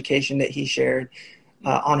of education that he shared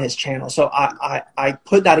on his channel. So I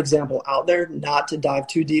put that example out there, not to dive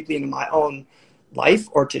too deeply into my own life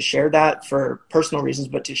or to share that for personal reasons,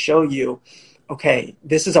 but to show you, okay,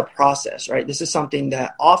 this is a process, right? This is something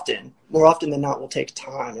that more often than not, will take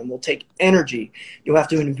time and will take energy. You'll have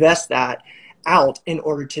to invest that out in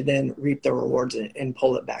order to then reap the rewards and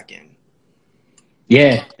pull it back in.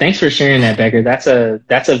 Yeah. Thanks for sharing that, Becker. That's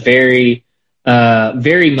a very,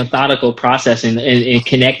 very methodical process in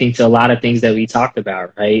connecting to a lot of things that we talked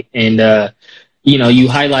about. Right. And, you know, you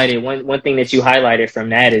highlighted one thing that you highlighted from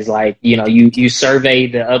that is like, you know, you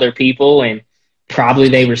surveyed the other people and probably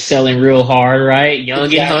they were selling real hard, right?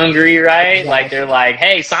 Young and hungry, right? Exactly. Like they're like,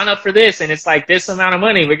 hey, sign up for this. And it's like this amount of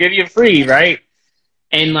money, we'll give you free, right?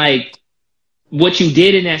 And like what you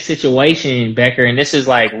did in that situation, Becker, and this is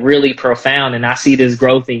like really profound. And I see this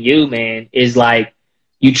growth in you, man, is like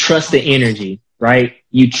you trust the energy, right?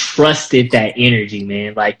 You trusted that energy,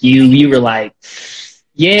 man. Like you were like,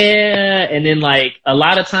 yeah. And then like a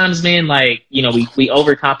lot of times, man, like, you know, we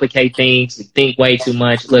overcomplicate things. We think way too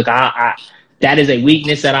much. Look, that is a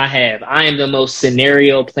weakness that I have. I am the most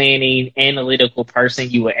scenario planning, analytical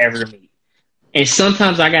person you will ever meet. And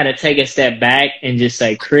sometimes I got to take a step back and just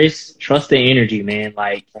say, Chris, trust the energy, man.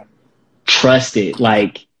 Like, trust it.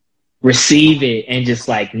 Like, receive it and just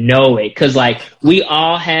like know it. Cause like we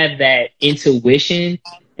all have that intuition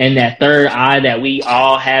and that third eye that we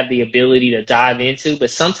all have the ability to dive into, but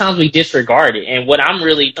sometimes we disregard it. And what I'm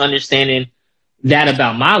really understanding that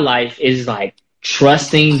about my life is like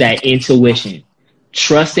trusting that intuition,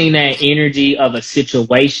 trusting that energy of a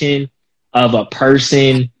situation, of a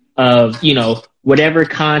person, of, you know, whatever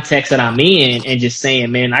context that I'm in, and just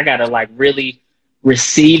saying, man, I got to like really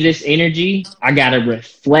receive this energy. I got to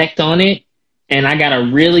reflect on it. And I got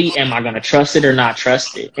to really, am I going to trust it or not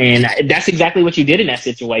trust it? And that's exactly what you did in that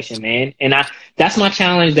situation, man. And that's my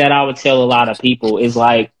challenge that I would tell a lot of people is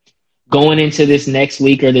like going into this next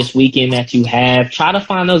week or this weekend that you have, try to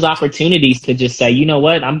find those opportunities to just say, you know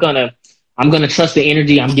what, I'm going to trust the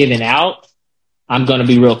energy I'm giving out. I'm going to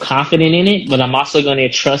be real confident in it, but I'm also going to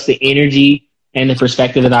trust the energy and the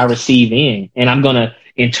perspective that I receive in. And I'm going to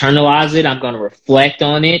internalize it. I'm going to reflect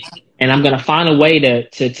on it. And I'm going to find a way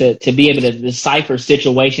to be able to decipher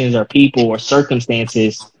situations or people or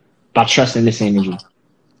circumstances by trusting this energy.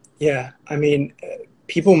 Yeah, I mean,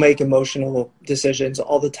 people make emotional decisions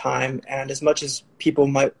all the time. And as much as people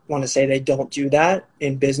might want to say they don't do that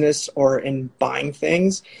in business or in buying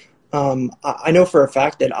things, I know for a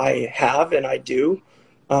fact that I have and I do,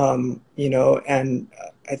 and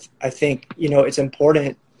I think, it's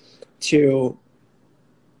important to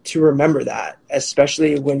remember that,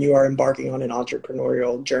 especially when you are embarking on an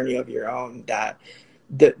entrepreneurial journey of your own, that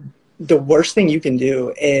the the worst thing you can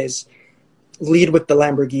do is lead with the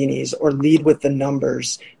Lamborghinis or lead with the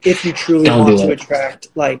numbers if you truly Don't want do to it. attract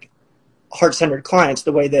like heart-centered clients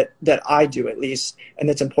the way that I do, at least, and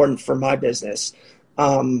that's important for my business.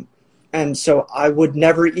 And so I would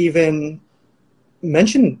never even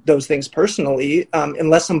mention those things personally,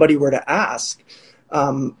 unless somebody were to ask.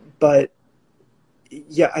 But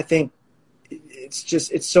yeah, I think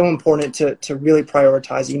it's so important to really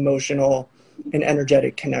prioritize emotional and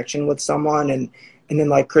energetic connection with someone. And then,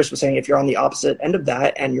 like Chris was saying, if you're on the opposite end of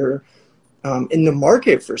that and you're in the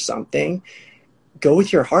market for something, go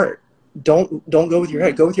with your heart. Don't go with your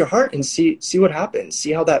head. Go with your heart and see what happens.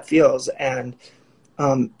 See how that feels, and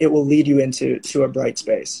it will lead you into a bright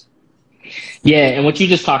space. Yeah, and what you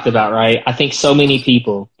just talked about, right? I think so many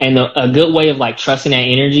people, and a good way of like trusting that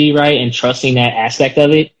energy, right, and trusting that aspect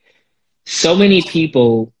of it. So many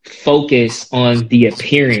people focus on the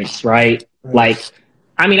appearance, right? Right. Like,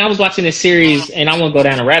 I mean, I was watching this series, and I won't go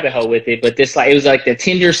down a rabbit hole with it, but it was like the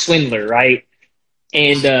Tinder swindler, right?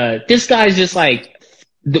 And this guy's just like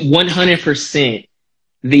 100%.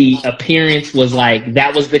 The appearance was like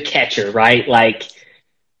that was the catcher, right? Like,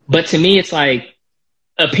 but to me, it's like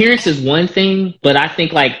appearance is one thing, but I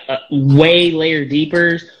think like way layer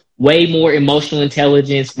deeper, way more emotional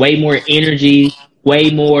intelligence, way more energy,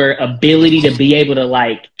 way more ability to be able to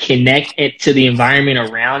like connect it to the environment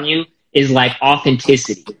around you is like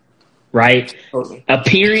authenticity, right? Totally.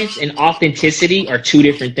 Appearance and authenticity are two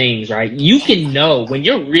different things, right? You can know when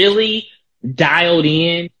you're really dialed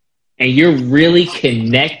in and you're really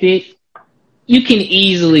connected, you can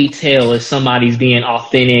easily tell if somebody's being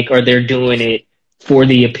authentic or they're doing it for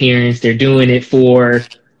the appearance, they're doing it for,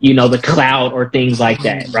 the clout or things like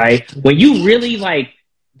that, right? When you really like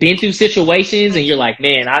been through situations and you're like,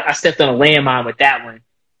 man, I stepped on a landmine with that one.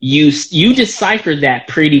 You decipher that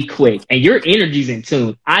pretty quick and your energy's in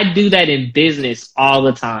tune. I do that in business all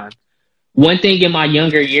the time. One thing in my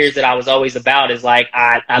younger years that I was always about is like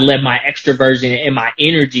I let my extroversion and my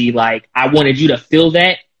energy, like I wanted you to feel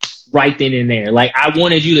that right then and there. Like I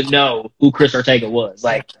wanted you to know who Chris Ortega was,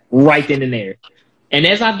 like right then and there. And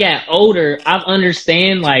as I've got older, I've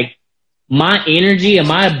understand like my energy and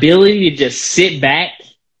my ability to just sit back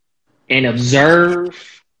and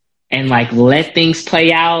observe and like let things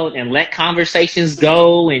play out and let conversations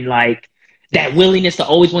go and like that willingness to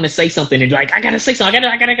always want to say something and be like, I gotta say something,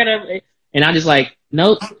 I gotta. And I'm just like,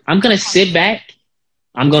 nope, I'm gonna sit back,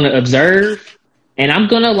 I'm gonna observe, and I'm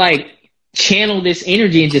gonna like channel this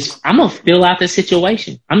energy and I'm gonna fill out the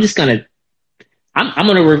situation. I'm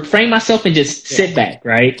gonna refrain myself and just sit back,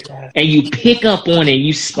 right? And you pick up on it,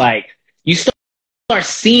 you start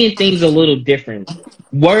seeing things a little different.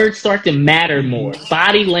 Words start to matter more.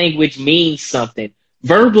 Body language means something.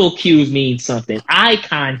 Verbal cues mean something. Eye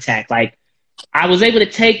contact, like I was able to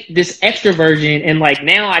take this extroversion and like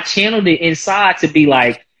now I channeled it inside to be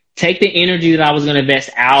like take the energy that I was gonna invest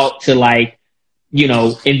out to like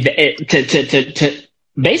to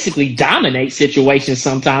basically dominate situations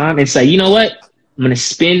sometime and say, you know what, I'm gonna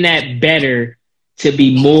spin that better to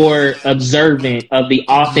be more observant of the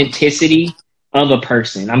authenticity of a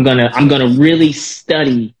person. I'm gonna really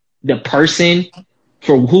study the person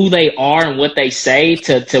for who they are and what they say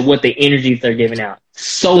to what the energy they're giving out.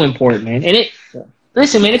 So important, man. And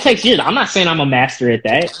listen, man, it takes years. I'm not saying I'm a master at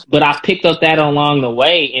that, but I've picked up that along the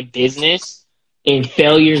way in business, in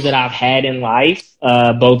failures that I've had in life,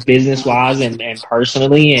 both business wise and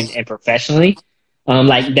personally and professionally,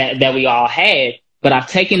 like that we all had. But I've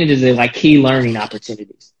taken it as like key learning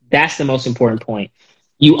opportunities. That's the most important point.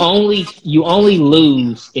 You only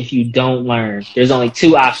lose if you don't learn. There's only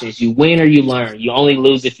two options: you win or you learn. You only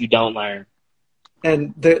lose if you don't learn.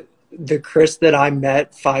 And the Chris that I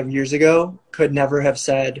met 5 years ago could never have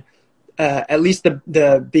said, at least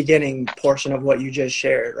the beginning portion of what you just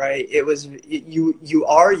shared, right? It was you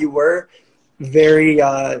were very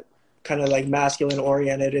kind of like masculine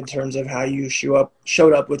oriented in terms of how you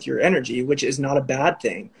showed up with your energy, which is not a bad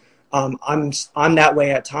thing. I'm that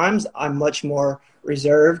way at times. I'm much more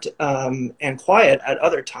reserved and quiet at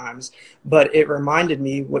other times, but it reminded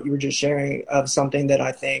me what you were just sharing of something that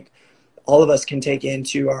I think all of us can take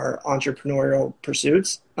into our entrepreneurial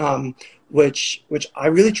pursuits, which I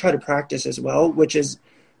really try to practice as well, which is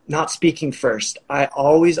not speaking first. I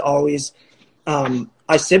always,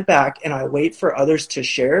 I sit back and I wait for others to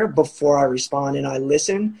share before I respond, and I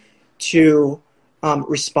listen to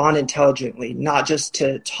respond intelligently, not just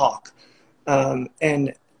to talk.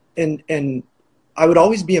 And I would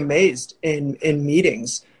always be amazed in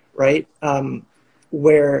meetings, right,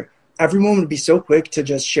 where everyone would be so quick to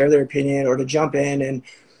just share their opinion or to jump in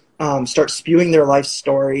and start spewing their life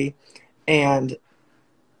story. And,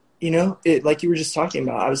 like you were just talking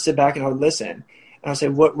about, I would sit back and I would listen. And I would say,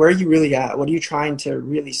 where are you really at? What are you trying to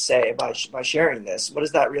really say by sharing this? What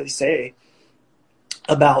does that really say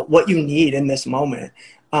about what you need in this moment?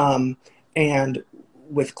 And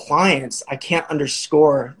with clients, I can't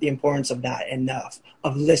underscore the importance of that enough,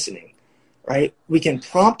 of listening, right? We can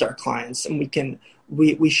prompt our clients, and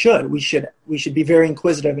we should be very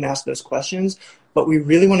inquisitive and ask those questions, but we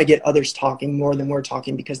really want to get others talking more than we're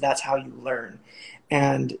talking, because that's how you learn.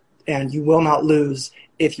 And you will not lose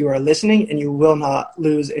if you are listening, and you will not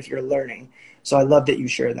lose if you're learning. So I love that you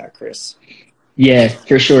share that, Chris. Yeah,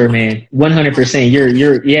 for sure, man. 100%.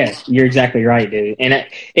 You're exactly right, dude. And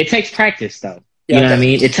it takes practice, though. You know what I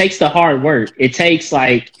mean? It takes the hard work. It takes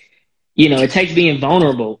it takes being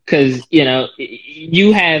vulnerable, because,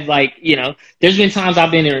 you have there's been times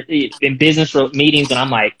I've been in business meetings and I'm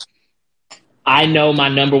like, I know my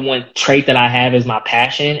number one trait that I have is my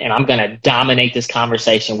passion, and I'm going to dominate this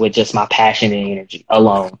conversation with just my passion and energy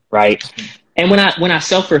alone. Right. And when I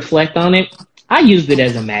self-reflect on it, I used it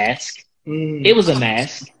as a mask. It was a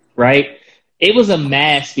mask, right? It was a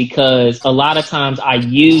mask because a lot of times I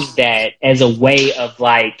use that as a way of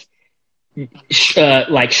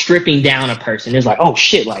stripping down a person. It's like, oh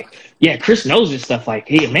shit, Chris knows this stuff.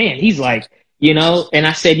 He's and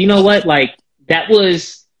I said, you know what? That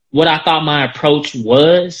was what I thought my approach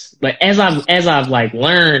was. But as I've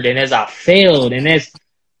learned, and as I've failed, and as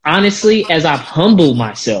I've humbled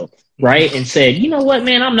myself, right? And said, you know what,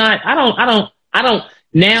 man, I don't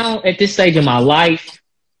now at this stage of my life,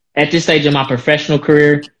 at this stage of my professional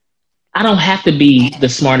career, I don't have to be the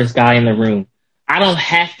smartest guy in the room. I don't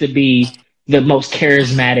have to be the most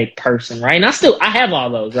charismatic person, right? And I have all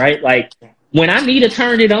those, right? When I need to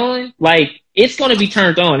turn it on, it's going to be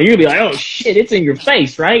turned on. And you'll be like, oh shit, it's in your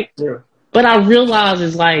face, right? Yeah. But I realize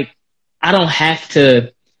I don't have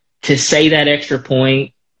to say that extra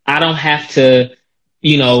point. I don't have to,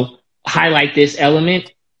 highlight this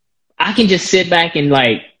element. I can just sit back and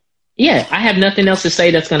I have nothing else to say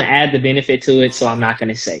that's going to add the benefit to it, so I'm not going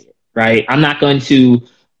to say it, right? I'm not going to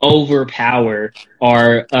overpower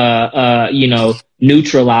or,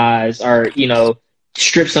 neutralize or,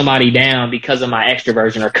 strip somebody down because of my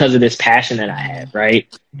extroversion or because of this passion that I have, right?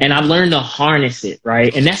 And I've learned to harness it,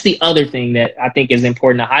 right? And that's the other thing that I think is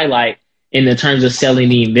important to highlight in the terms of selling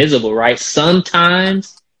the invisible, right?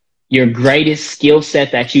 Sometimes your greatest skill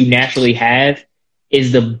set that you naturally have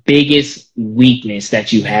is the biggest weakness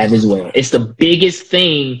that you have as well. It's the biggest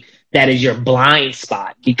thing that is your blind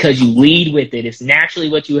spot because you lead with it. It's naturally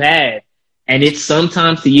what you have. And it's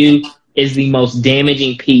sometimes to you is the most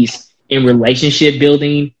damaging piece in relationship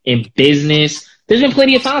building, in business. There's been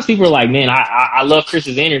plenty of times people are like, man, I love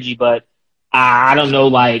Chris's energy, but I don't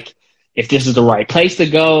know, if this is the right place to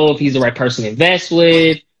go, if he's the right person to invest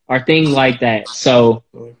with, or things like that. So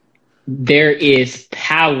there is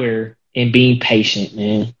power in being patient,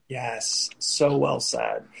 man. Yes, so well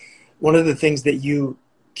said. One of the things that you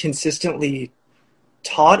consistently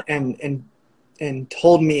taught and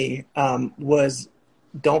told me was,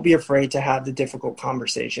 don't be afraid to have the difficult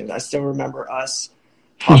conversations. I still remember us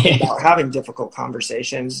talking about having difficult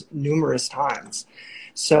conversations numerous times.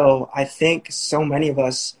 So I think so many of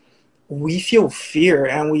us, we feel fear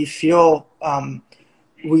and we feel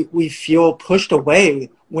we feel pushed away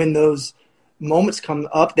when those moments come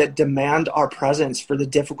up that demand our presence for the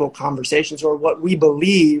difficult conversations, or what we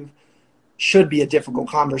believe should be a difficult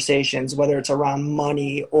conversations, whether it's around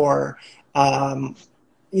money or the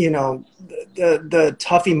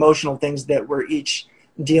tough emotional things that we're each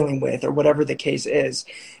dealing with, or whatever the case is.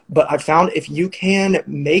 But I found if you can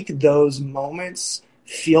make those moments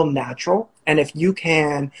feel natural, and if you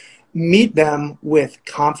can meet them with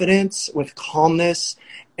confidence, with calmness,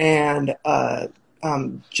 and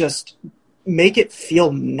just make it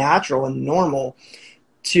feel natural and normal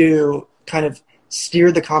to kind of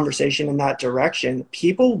steer the conversation in that direction,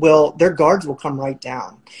 their guards will come right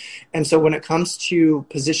down. And so when it comes to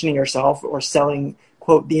positioning yourself or selling,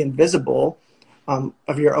 quote, the invisible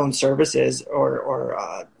of your own services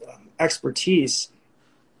or expertise,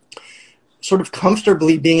 sort of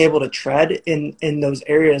comfortably being able to tread in those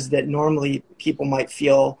areas that normally people might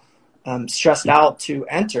feel stressed out to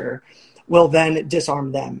enter, will then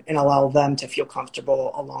disarm them and allow them to feel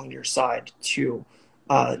comfortable along your side too.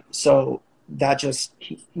 So that just,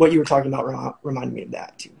 what you were talking about reminded me of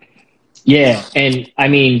that too. Yeah. And I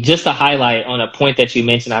mean, just to highlight on a point that you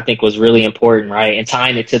mentioned, I think was really important, right? And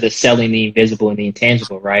tying it to the selling the invisible and the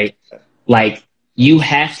intangible, right? Like, you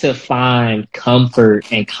have to find comfort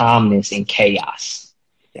and calmness in chaos.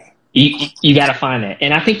 Yeah. You got to find that.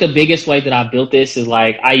 And I think the biggest way that I built this is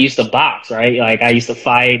like, I used to box, right? Like, I used to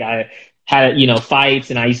fight. I had,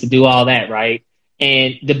 fights, and I used to do all that, right?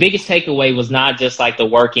 And the biggest takeaway was not just like the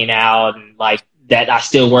working out and like that. I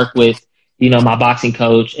still work with, my boxing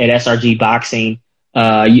coach at SRG Boxing.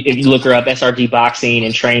 If you look her up, SRG Boxing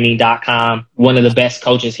and Training.com, one of the best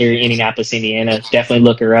coaches here in Indianapolis, Indiana. Definitely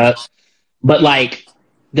look her up. But like,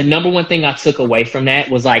 the number one thing I took away from that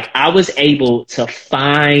was like, I was able to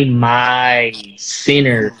find my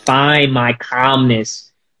center, find my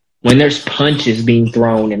calmness when there's punches being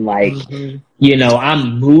thrown and like,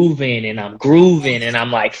 I'm moving and I'm grooving and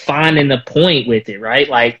I'm like finding the point with it, right?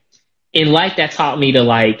 Like, in life, that taught me to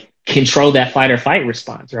like control that fight or fight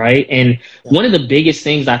response, right? And one of the biggest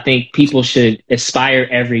things I think people should aspire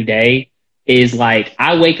every day is like,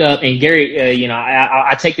 I wake up and Gary,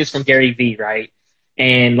 I take this from Gary V, right?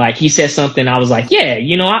 And like, he says something, I was like, yeah,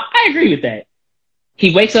 I agree with that.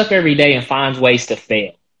 He wakes up every day and finds ways to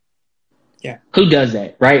fail. Yeah. Who does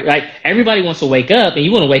that, right? Like, everybody wants to wake up and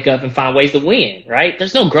you want to wake up and find ways to win, right?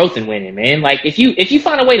 There's no growth in winning, man. Like, if you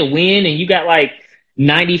find a way to win and you got like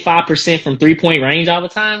 95% from 3-point range all the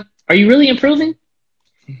time, are you really improving?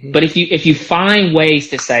 Mm-hmm. But if you find ways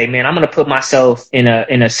to say, man, I'm going to put myself in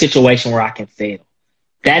a situation where I can fail,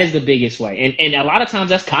 that is the biggest way. And a lot of times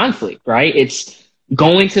that's conflict, right? It's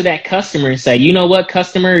going to that customer and say, you know what,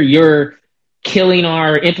 customer, you're killing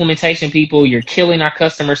our implementation people. You're killing our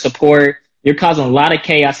customer support. You're causing a lot of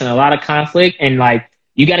chaos and a lot of conflict. And like,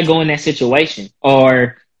 you got to go in that situation.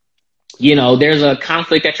 Or, there's a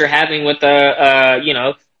conflict that you're having with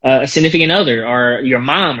a significant other or your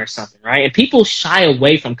mom or something, right? And people shy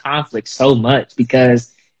away from conflict so much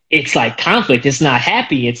because it's like conflict. It's not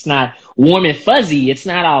happy. It's not warm and fuzzy. It's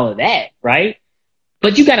not all of that, right?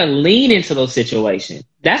 But you got to lean into those situations.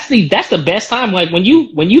 That's the best time. Like, when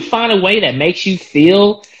you find a way that makes you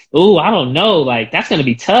feel, oh, I don't know, like that's going to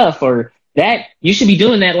be tough, or that you should be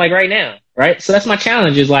doing that like right now, right? So that's my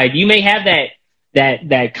challenge, is like, you may have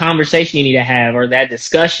that conversation you need to have, or that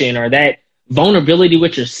discussion, or that vulnerability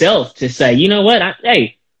with yourself to say, you know what,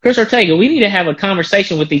 hey, Chris Ortega, we need to have a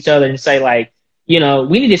conversation with each other and say, like, we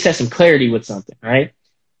need to set some clarity with something, right?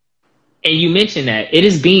 And you mentioned that it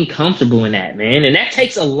is being comfortable in that, man. And that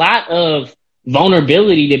takes a lot of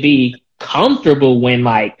vulnerability to be comfortable when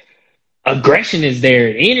like aggression is there,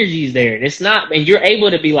 and energy is there, and it's not, and you're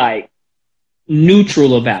able to be like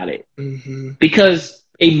neutral about it. Mm-hmm. Because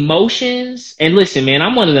emotions, and listen, man,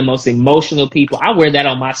 I'm one of the most emotional people. I wear that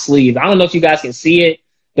on my sleeve. I don't know if you guys can see it,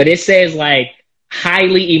 but it says like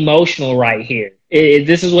highly emotional right here.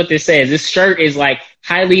 This is what this says. This shirt is like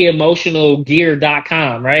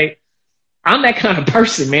highlyemotionalgear.com, right? I'm that kind of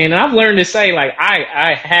person, man. And I've learned to say, like,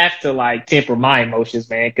 I have to like temper my emotions,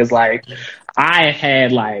 man. Cause like I have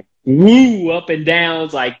had like woo up and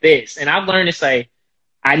downs like this. And I've learned to say,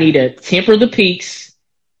 I need to temper the peaks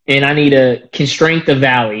and I need to constrain the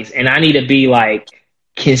valleys, and I need to be like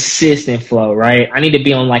consistent flow, right? I need to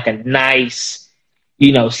be on like a nice,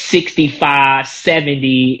 65,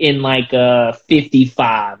 70 in like a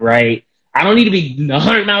 55, right? I don't need to be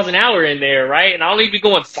 100 miles an hour in there, right? And I don't need to be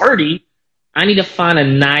going 30. I need to find a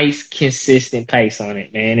nice, consistent pace on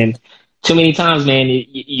it, man. And too many times, man,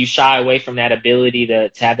 you shy away from that ability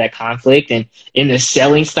to have that conflict. And in the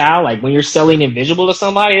selling style, like when you're selling invisible to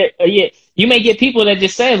somebody, you may get people that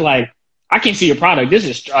just say, like, I can't see your product. This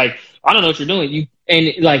is like, I don't know what you're doing. You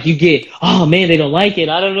get, oh man, they don't like it.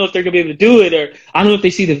 I don't know if they're gonna be able to do it, or I don't know if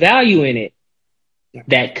they see the value in it. Yeah.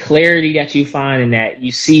 That clarity that you find in that,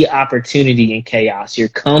 you see opportunity in chaos. You're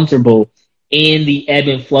comfortable in the ebb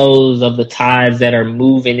and flows of the tides that are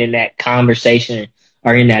moving in that conversation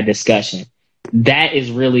or in that discussion. That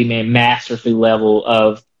is really, man, masterful level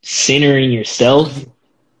of centering yourself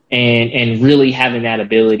and really having that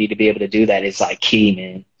ability to be able to do that is like key,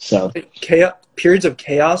 man. So periods of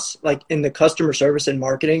chaos, like in the customer service and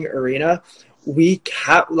marketing arena, we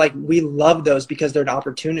love those because they're an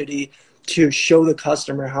opportunity to show the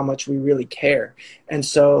customer how much we really care. And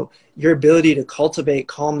so your ability to cultivate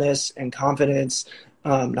calmness and confidence,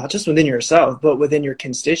 not just within yourself, but within your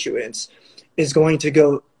constituents, is going to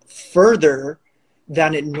go further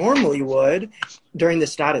than it normally would during the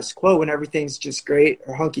status quo when everything's just great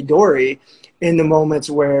or hunky dory, in the moments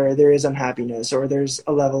where there is unhappiness or there's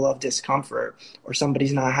a level of discomfort or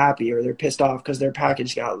somebody's not happy or they're pissed off because their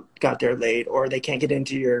package got there late or they can't get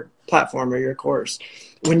into your platform or your course.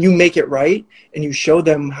 When you make it right and you show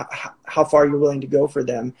them how far you're willing to go for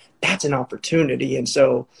them, that's an opportunity. And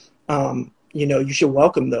so, you should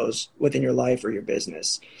welcome those within your life or your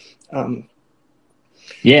business.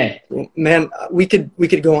 Yeah, man, we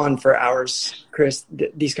could go on for hours, Chris.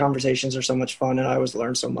 These conversations are so much fun, and I always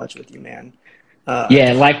learn so much with you, man.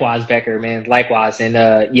 Yeah, likewise, Becker, man, likewise. And,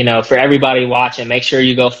 for everybody watching, make sure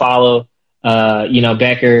you go follow,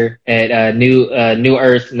 Becker at New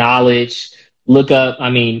Earth Knowledge. Look up,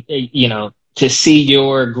 to see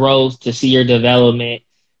your growth, to see your development,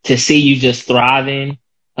 to see you just thriving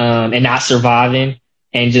and not surviving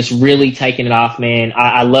and just really taking it off, man.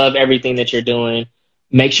 I love everything that you're doing.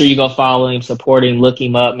 Make sure you go follow him, support him, look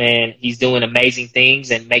him up, man. He's doing amazing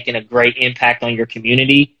things and making a great impact on your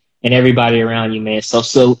community and everybody around you, man. So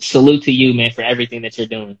salute to you, man, for everything that you're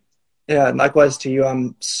doing. Yeah, likewise to you.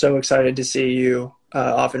 I'm so excited to see you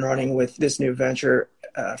off and running with this new venture,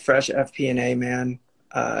 Fresh FP&A, man.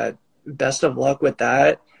 Best of luck with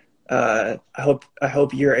that. I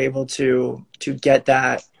hope you're able to get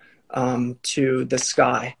that to the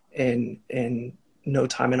sky in no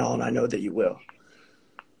time at all, and I know that you will.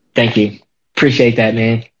 Thank you. Appreciate that,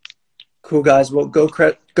 man. Cool, guys. Well, go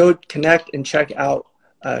connect and check out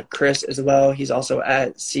Chris as well. He's also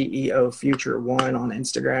at CEO Future One on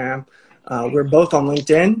Instagram. We're both on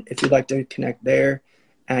LinkedIn if you'd like to connect there.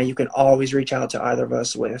 And you can always reach out to either of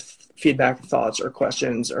us with feedback, thoughts, or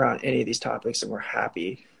questions around any of these topics, and we're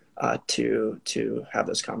happy to have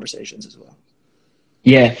those conversations as well.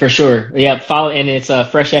 Yeah, for sure. Yeah, follow, and it's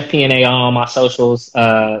Fresh FP&A on all my socials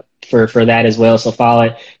for that as well. So follow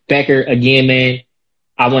it. Becker, again, man,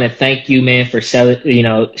 I want to thank you, man, for sharing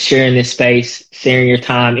this space, sharing your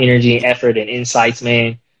time, energy, and effort and insights,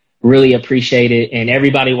 man. Really appreciate it. And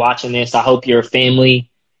everybody watching this, I hope your family,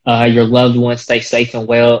 your loved ones stay safe and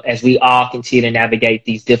well as we all continue to navigate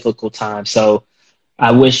these difficult times. So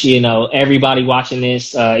I wish, everybody watching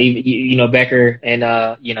this, Becker,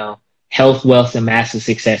 and, health, wealth, and massive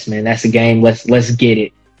success, man. That's the game. Let's get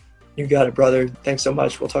it. You got it, brother. Thanks so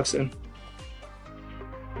much. We'll talk soon.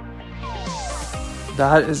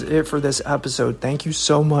 That is it for this episode. Thank you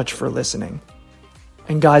so much for listening.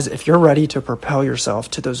 And guys, if you're ready to propel yourself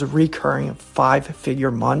to those recurring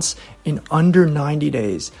 5-figure months in under 90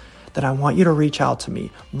 days, then I want you to reach out to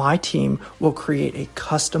me. My team will create a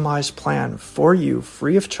customized plan for you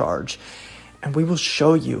free of charge, and we will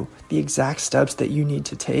show you the exact steps that you need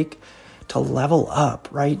to take to level up,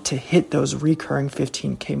 right? To hit those recurring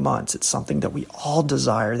 15K months. It's something that we all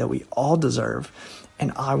desire, that we all deserve,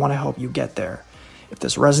 and I want to help you get there. If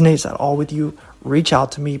this resonates at all with you, reach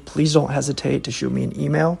out to me. Please don't hesitate to shoot me an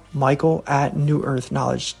email,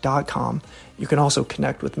 michael@newearthknowledge.com. You can also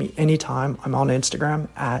connect with me anytime. I'm on Instagram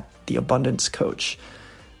at The Abundance Coach.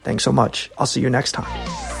 Thanks so much. I'll see you next time.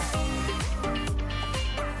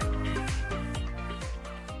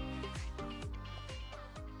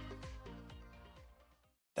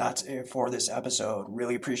 That's it for this episode.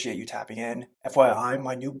 Really appreciate you tapping in. FYI,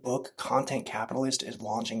 my new book, Content Capitalist, is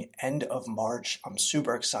launching end of March. I'm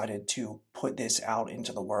super excited to put this out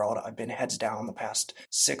into the world. I've been heads down the past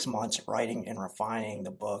 6 months writing and refining the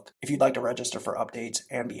book. If you'd like to register for updates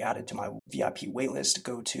and be added to my VIP waitlist,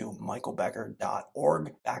 go to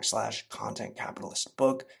michaelbecker.org/Content Capitalist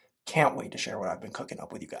book. Can't wait to share what I've been cooking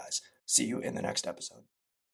up with you guys. See you in the next episode.